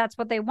thought that's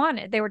what they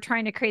wanted. They were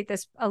trying to create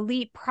this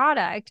elite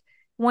product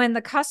when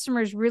the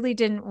customers really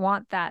didn't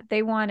want that.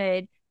 They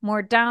wanted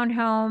more down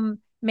home,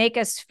 make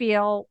us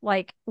feel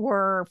like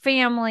we're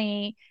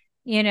family,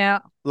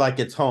 like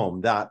it's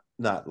home, not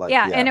like,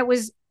 and it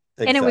was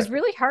exactly. And it was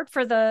really hard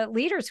for the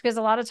leaders because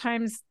a lot of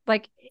times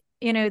like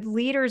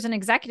leaders and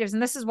executives,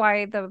 and this is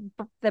why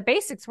the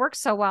basics work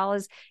so well,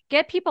 is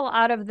get people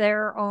out of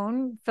their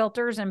own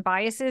filters and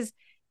biases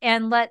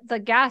and let the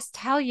guests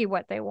tell you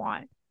what they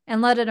want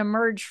and let it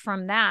emerge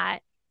from that.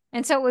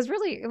 And so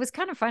it was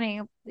kind of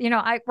funny.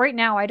 Right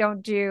now I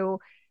don't do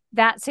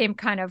that same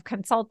kind of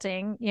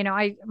consulting.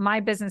 My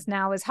business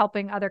now is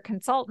helping other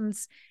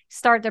consultants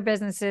start their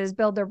businesses,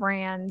 build their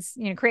brands,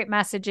 create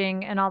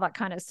messaging and all that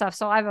kind of stuff.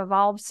 So I've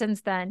evolved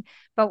since then.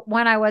 But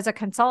when I was a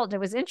consultant, it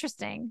was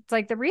interesting. It's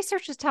like the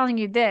research is telling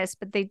you this,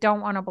 but they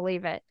don't want to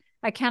believe it.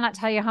 I cannot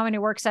tell you how many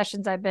work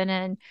sessions I've been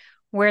in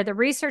where the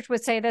research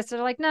would say this.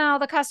 They're like, no,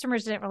 the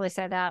customers didn't really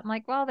say that. I'm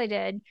like, well, they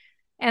did.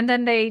 And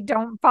then they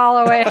don't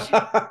follow it.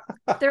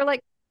 They're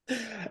like,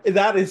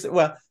 that is,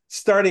 well,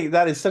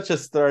 that is such a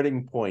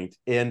starting point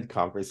in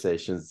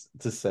conversations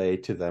to say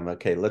to them,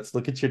 okay, let's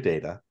look at your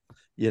data.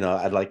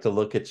 I'd like to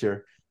look at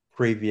your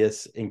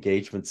previous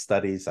engagement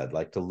studies. I'd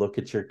like to look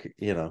at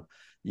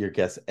your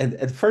guests.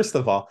 And first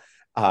of all,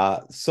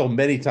 so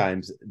many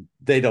times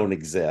they don't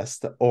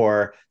exist,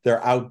 or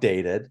they're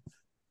outdated,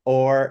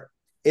 or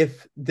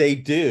if they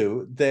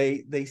do,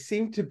 they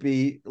seem to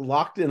be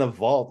locked in a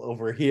vault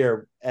over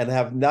here and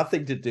have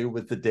nothing to do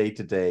with the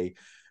day-to-day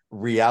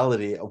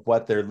reality of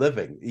what they're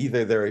living.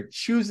 Either they're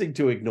choosing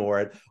to ignore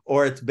it,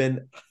 or it's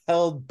been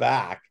held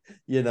back,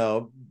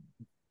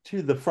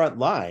 to the front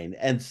line.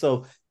 And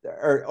so,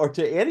 or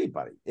to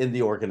anybody in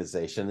the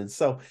organization. And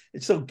so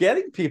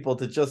getting people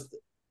to just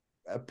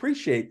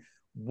appreciate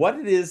what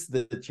it is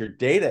that your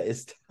data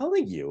is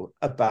telling you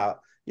about,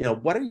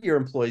 what are your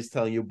employees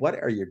telling you? What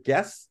are your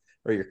guests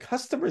or your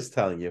customers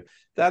telling you?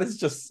 That is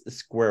just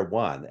square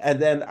one. And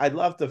then I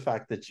love the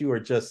fact that you are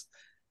just,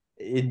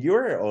 in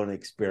your own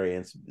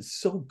experience,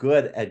 so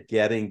good at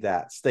getting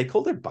that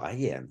stakeholder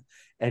buy-in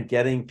and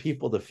getting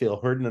people to feel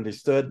heard and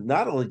understood,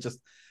 not only just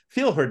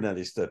feel heard and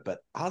understood, but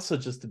also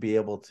just to be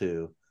able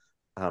to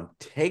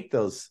take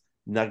those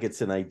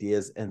nuggets and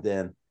ideas and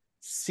then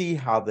see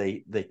how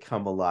they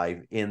come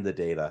alive in the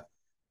data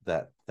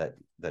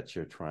that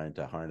you're trying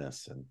to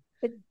harness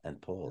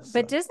and pull.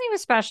 But Disney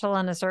was special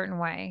in a certain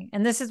way.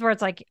 And this is where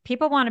it's like,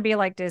 people want to be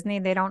like Disney.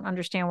 They don't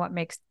understand what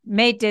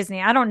made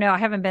Disney. I don't know. I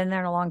haven't been there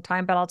in a long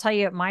time, but I'll tell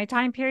you at my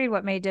time period,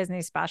 what made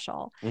Disney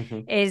special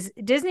is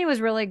Disney was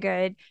really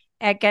good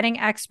at getting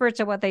experts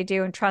at what they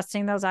do and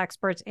trusting those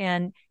experts,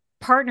 and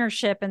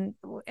partnership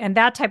and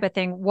that type of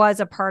thing was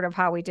a part of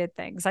how we did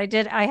things. I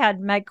had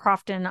Meg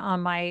Crofton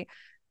on my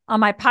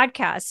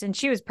podcast, and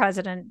she was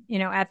president,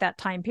 at that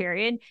time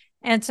period.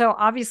 And so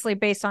obviously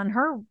based on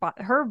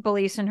her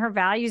beliefs and her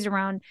values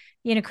around,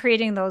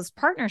 creating those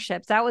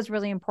partnerships, that was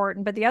really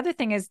important. But the other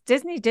thing is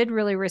Disney did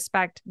really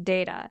respect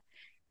data,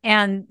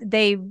 and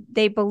they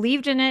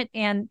believed in it.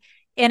 And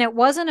it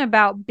wasn't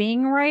about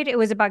being right. It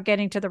was about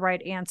getting to the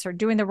right answer,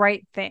 doing the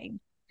right thing.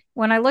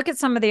 When I look at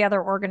some of the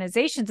other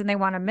organizations and they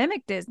want to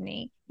mimic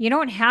Disney, you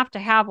don't have to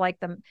have like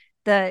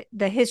the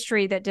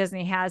history that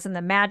Disney has and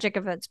the magic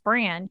of its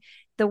brand.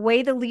 The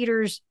way the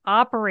leaders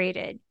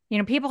operated,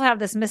 people have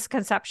this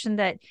misconception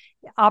that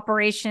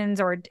operations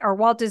or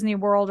Walt Disney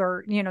World,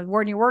 or,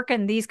 when you work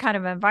in these kind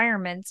of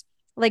environments,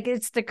 like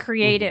it's the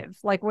creative,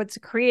 like what's the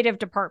creative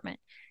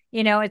department,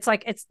 it's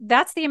like,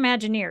 that's the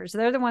Imagineers.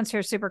 They're the ones who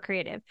are super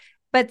creative.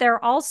 But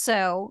they're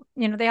also,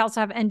 they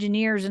also have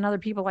engineers and other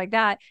people like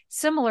that.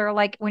 Similar,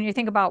 like when you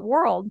think about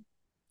World,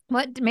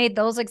 what made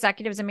those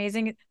executives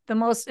amazing? The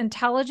most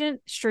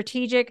intelligent,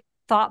 strategic,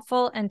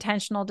 thoughtful,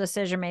 intentional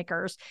decision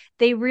makers.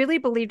 They really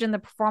believed in the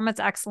performance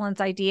excellence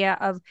idea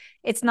of,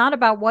 it's not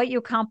about what you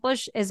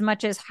accomplish as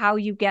much as how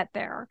you get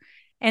there.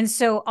 And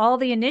so all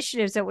the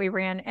initiatives that we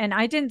ran, and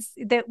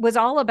that was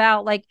all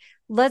about like,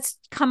 let's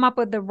come up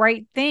with the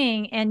right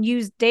thing and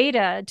use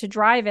data to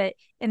drive it.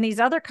 In these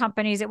other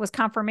companies, it was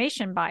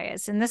confirmation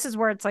bias. And this is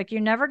where it's like, you're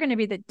never going to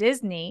be the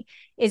Disney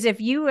is if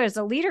you as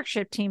a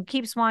leadership team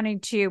keeps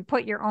wanting to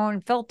put your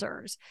own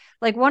filters.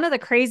 Like one of the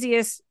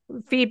craziest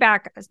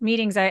feedback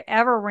meetings I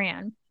ever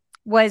ran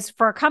was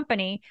for a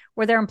company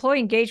where their employee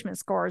engagement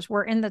scores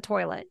were in the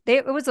toilet.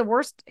 It was the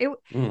worst.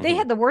 They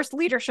had the worst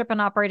leadership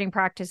and operating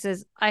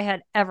practices I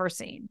had ever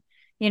seen.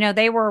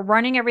 They were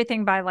running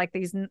everything by like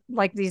these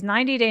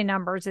 90-day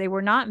numbers. They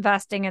were not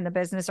investing in the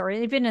business or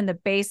even in the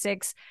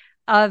basics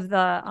of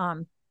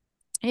the,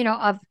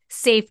 of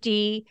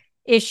safety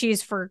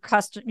issues for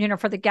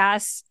for the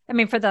guests. I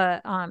mean, for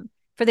the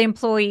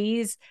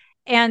employees.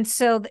 And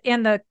so,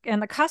 and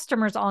the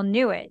customers all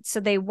knew it. So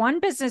they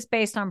won business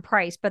based on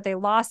price, but they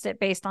lost it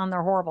based on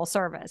their horrible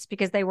service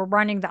because they were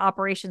running the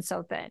operation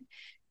so thin.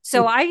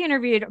 So I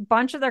interviewed a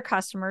bunch of their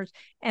customers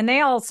and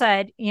they all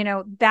said,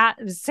 that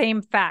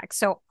same fact.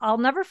 So I'll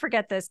never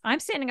forget this. I'm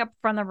standing up in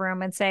front of the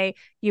room and say,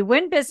 you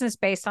win business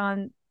based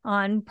on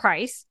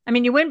price. I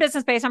mean, you win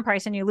business based on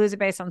price and you lose it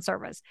based on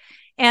service.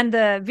 And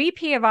the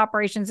VP of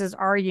operations is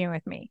arguing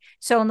with me.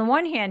 So on the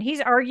one hand, he's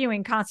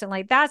arguing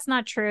constantly, that's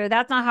not true.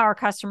 That's not how our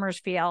customers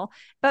feel.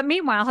 But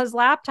meanwhile, his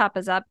laptop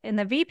is up and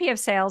the VP of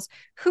sales,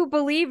 who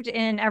believed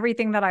in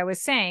everything that I was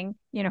saying,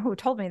 who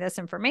told me this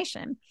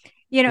information,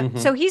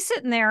 so he's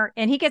sitting there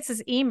and he gets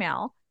this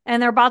email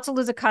and they're about to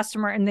lose a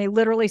customer. And they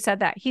literally said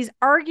that he's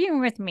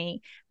arguing with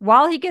me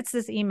while he gets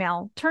this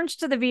email, turns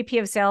to the VP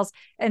of sales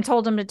and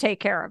told him to take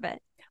care of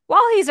it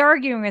while he's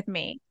arguing with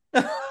me.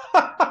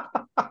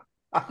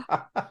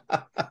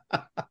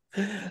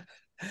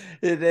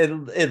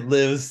 It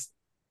lives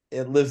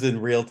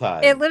in real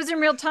time. It lives in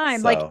real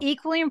time. So. Like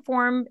equally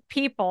informed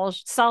people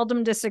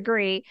seldom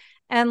disagree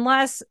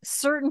unless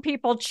certain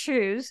people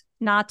choose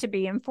not to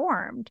be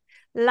informed.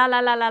 La, la,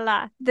 la, la,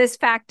 la. This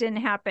fact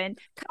didn't happen.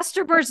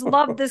 Customers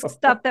love this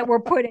stuff that we're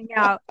putting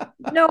out.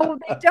 No,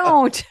 they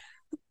don't.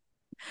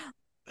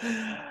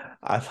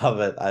 I love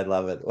it. I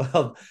love it.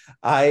 Well,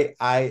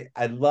 I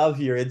love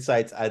your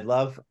insights. I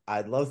love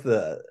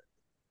the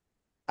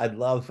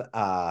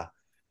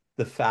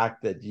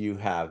fact that you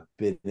have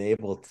been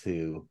able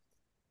to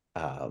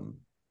um,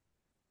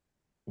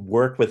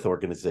 work with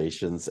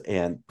organizations,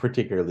 and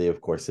particularly,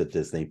 of course, at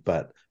Disney,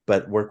 but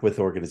work with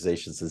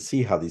organizations and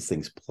see how these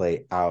things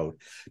play out.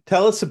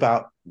 Tell us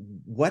about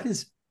what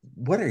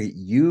are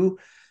you,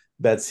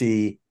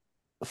 Betsy,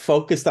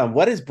 focused on?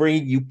 What is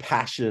bringing you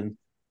passion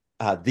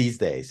these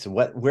days?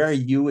 Where are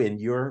you in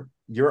your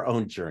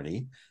own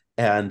journey,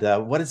 and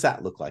what does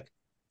that look like?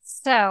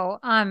 So,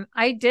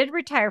 I did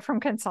retire from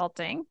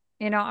consulting.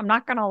 I'm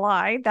not going to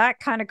lie, that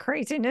kind of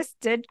craziness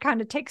did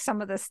kind of take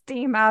some of the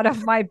steam out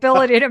of my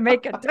ability to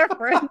make a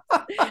difference.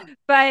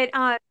 But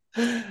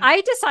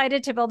I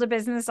decided to build a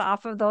business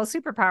off of those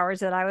superpowers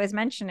that I was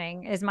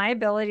mentioning, is my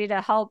ability to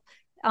help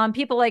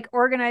people like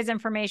organize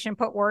information,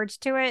 put words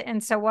to it.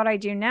 And so what I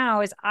do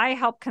now is I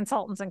help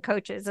consultants and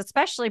coaches,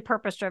 especially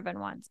purpose-driven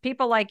ones,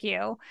 people like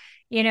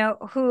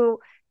who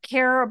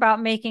care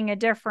about making a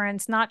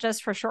difference, not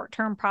just for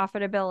short-term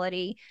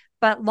profitability,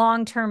 but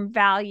long-term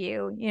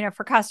value,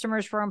 for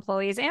customers, for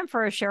employees, and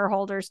for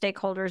shareholders,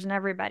 stakeholders, and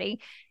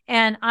everybody.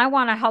 And I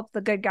want to help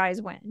the good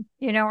guys win,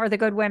 or the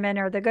good women,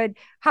 or the good,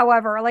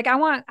 however, like I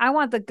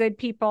want the good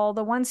people,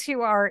 the ones who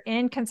are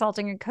in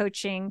consulting and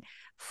coaching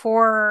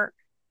for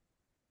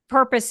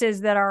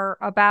purposes that are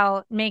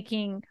about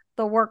making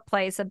the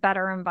workplace a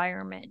better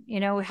environment,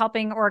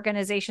 helping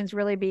organizations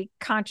really be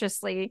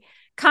conscious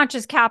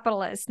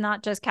capitalists,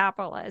 not just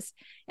capitalists.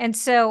 And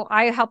so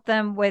I help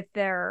them with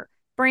their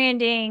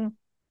branding,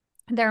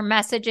 their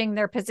messaging,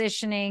 their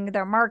positioning,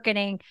 their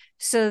marketing,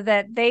 so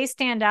that they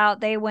stand out,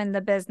 they win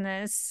the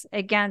business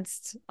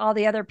against all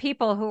the other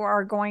people who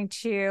are going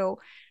to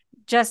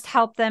just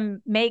help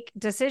them make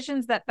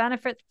decisions that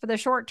benefit for the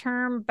short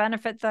term,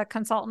 benefit the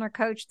consultant or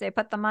coach. They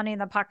put the money in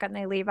the pocket and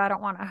they leave.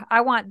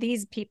 I want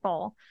these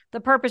people,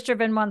 the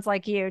purpose-driven ones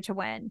like you, to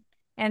win.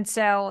 And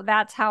so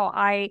that's how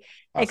I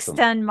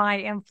extend my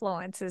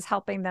influence, is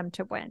helping them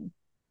to win.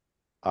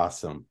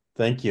 Awesome.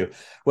 Thank you.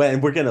 Well,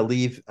 and we're going to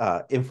leave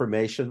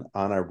information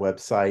on our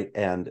website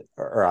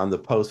or on the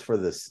post for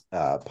this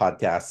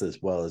podcast, as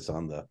well as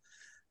on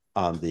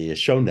the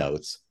show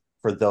notes,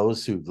 for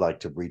those who'd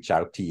like to reach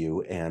out to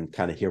you and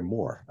kind of hear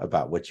more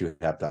about what you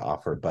have to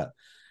offer. But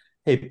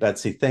hey,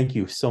 Betsy, thank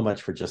you so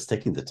much for just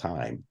taking the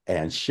time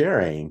and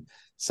sharing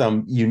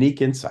some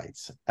unique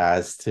insights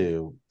as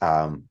to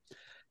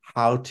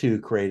how to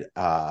create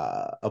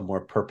a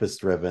more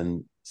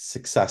purpose-driven,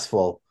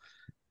 successful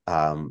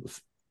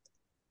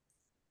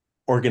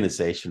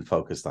organization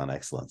focused on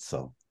excellence.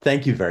 So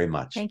thank you very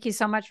much. Thank you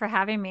so much for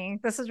having me.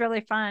 This is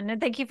really fun. And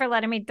thank you for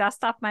letting me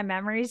dust off my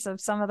memories of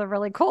some of the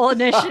really cool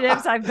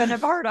initiatives I've been a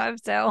part of.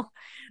 So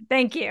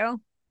thank you.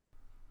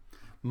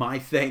 My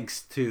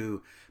thanks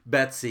to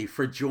Betsy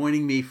for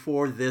joining me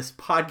for this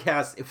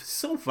podcast. It was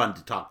so fun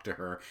to talk to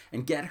her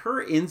and get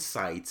her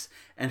insights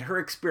and her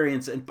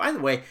experience. And by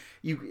the way,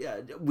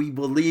 we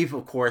will leave,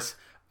 of course,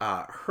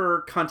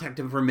 her contact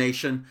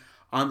information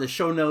on the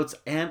show notes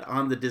and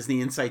on the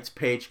Disney Insights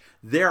page.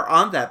 There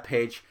on that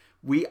page,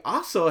 we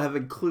also have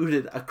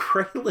included a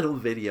great little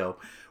video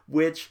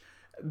which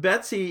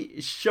Betsy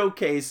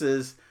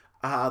showcases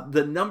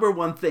the number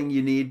one thing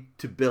you need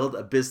to build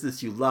a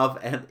business you love,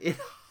 and it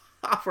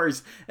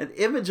offers an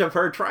image of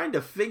her trying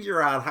to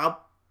figure out how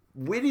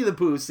Winnie the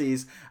Pooh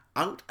sees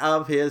out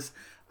of his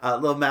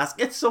little mask.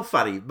 It's so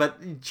funny,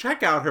 but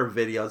check out her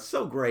video. It's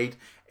so great.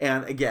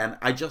 And again,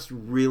 I just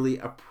really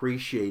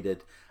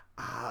appreciated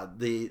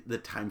the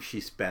time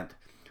she spent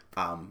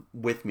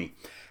with me.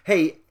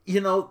 Hey,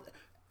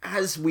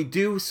 as we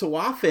do so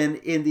often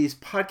in these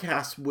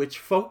podcasts, which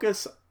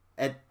focus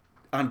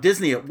on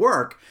Disney at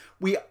work,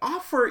 we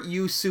offer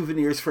you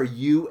souvenirs for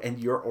you and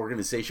your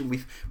organization.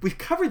 We've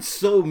covered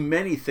so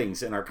many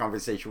things in our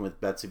conversation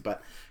with Betsy,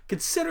 but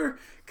consider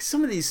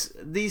some of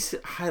these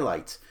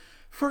highlights.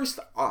 First,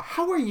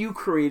 how are you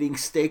creating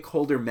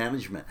stakeholder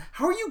management?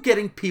 How are you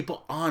getting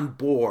people on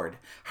board?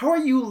 How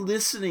are you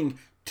listening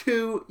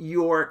to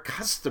your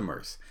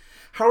customers?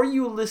 How are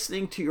you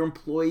listening to your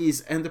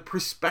employees and the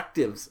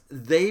perspectives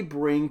they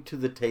bring to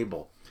the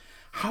table?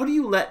 How do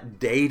you let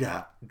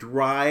data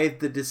drive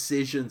the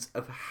decisions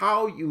of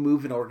how you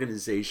move an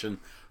organization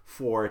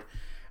forward?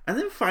 And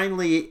then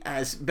finally,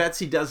 as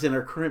Betsy does in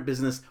her current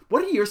business,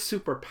 what are your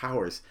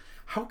superpowers?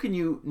 How can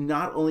you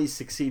not only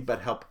succeed,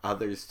 but help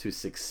others to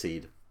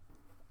succeed?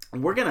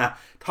 We're going to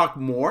talk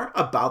more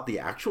about the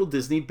actual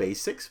Disney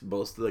basics,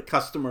 both the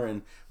customer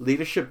and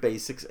leadership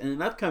basics, in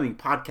an upcoming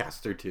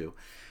podcast or two.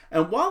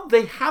 And while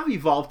they have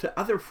evolved to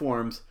other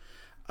forms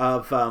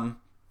of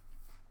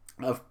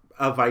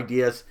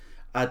ideas,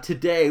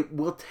 today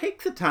we'll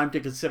take the time to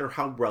consider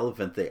how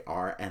relevant they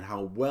are and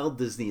how well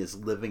Disney is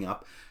living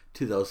up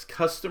to those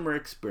customer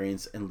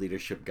experience and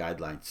leadership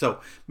guidelines.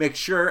 So make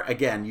sure,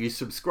 again, you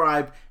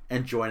subscribe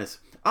and join us.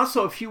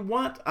 Also, if you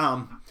want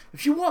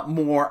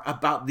more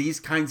about these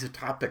kinds of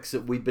topics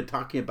that we've been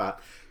talking about,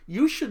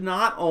 you should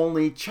not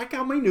only check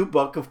out my new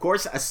book, of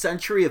course, A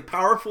Century of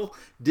Powerful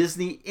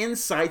Disney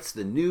Insights,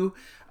 the new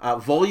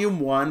Volume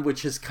 1,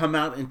 which has come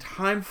out in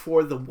time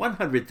for the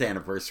 100th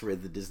anniversary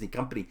of the Disney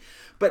company,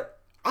 but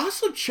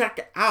also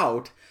check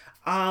out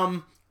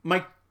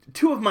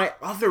two of my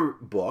other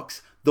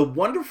books, The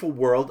Wonderful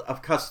World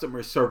of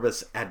Customer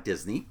Service at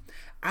Disney,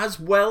 as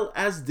well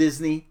as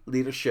Disney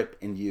Leadership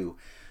in You.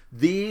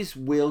 These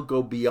will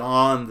go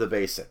beyond the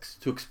basics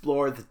to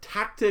explore the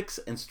tactics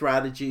and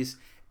strategies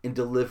in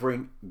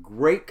delivering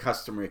great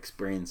customer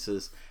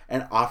experiences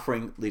and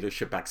offering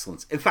leadership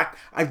excellence. In fact,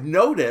 I've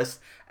noticed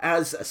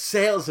as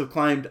sales have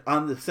climbed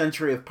on the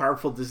Century of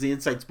Powerful Disney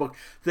Insights book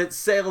that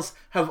sales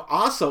have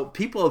also,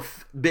 people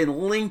have been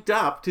linked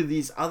up to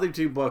these other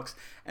two books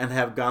and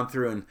have gone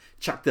through and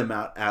checked them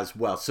out as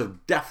well. So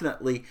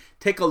definitely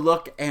take a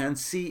look and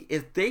see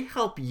if they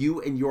help you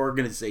and your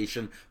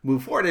organization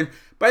move forward. And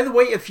by the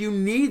way, if you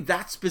need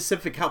that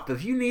specific help,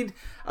 if you need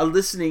a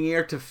listening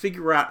ear to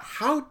figure out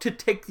how to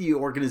take the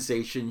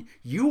organization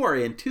you are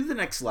in to the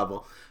next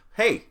level,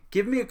 hey,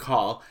 give me a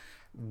call.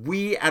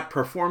 We at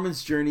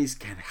Performance Journeys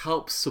can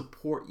help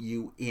support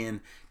you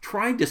in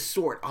trying to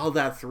sort all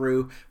that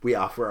through. We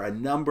offer a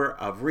number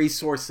of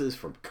resources,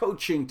 from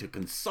coaching to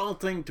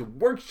consulting to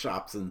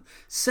workshops and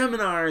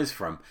seminars,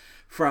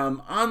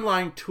 from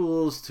online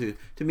tools to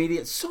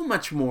media, so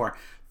much more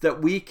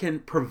that we can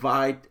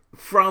provide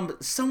from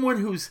someone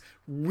who's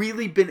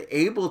really been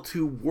able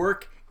to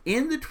work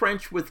in the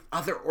trench with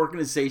other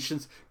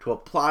organizations to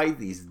apply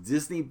these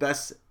Disney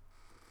best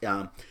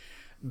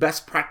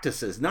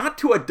practices, not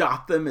to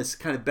adopt them, as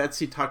kind of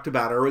Betsy talked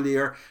about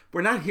earlier.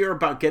 We're not here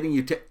about getting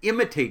you to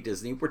imitate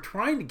Disney. We're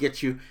trying to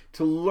get you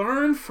to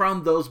learn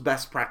from those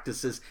best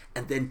practices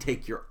and then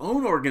take your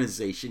own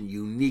organization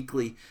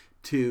uniquely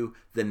to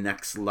the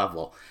next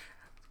level.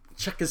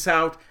 Check us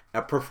out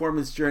at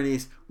Performance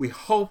Journeys. We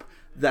hope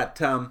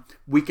that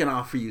we can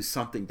offer you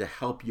something to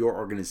help your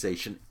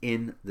organization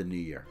in the new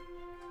year.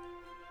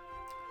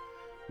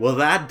 Well,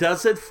 that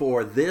does it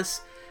for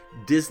this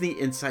Disney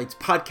Insights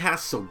podcast.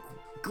 So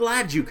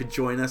glad you could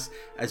join us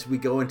as we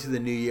go into the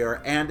new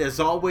year. And as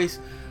always,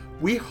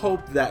 we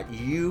hope that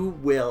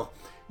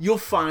you'll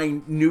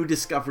find new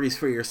discoveries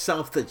for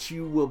yourself, that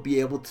you will be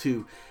able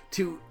to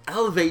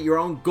elevate your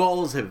own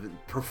goals of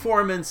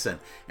performance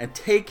and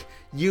take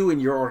you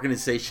and your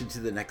organization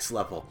to the next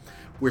level.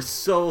 We're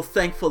so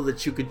thankful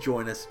that you could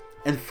join us.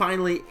 And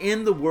finally,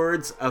 in the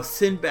words of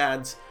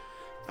Sinbad's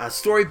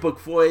storybook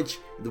voyage,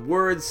 the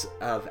words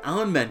of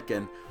Alan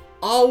Menken,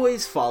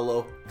 always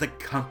follow the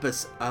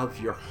compass of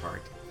your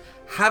heart.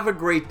 Have a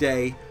great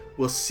day.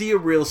 We'll see you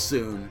real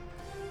soon.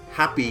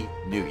 Happy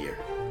New Year.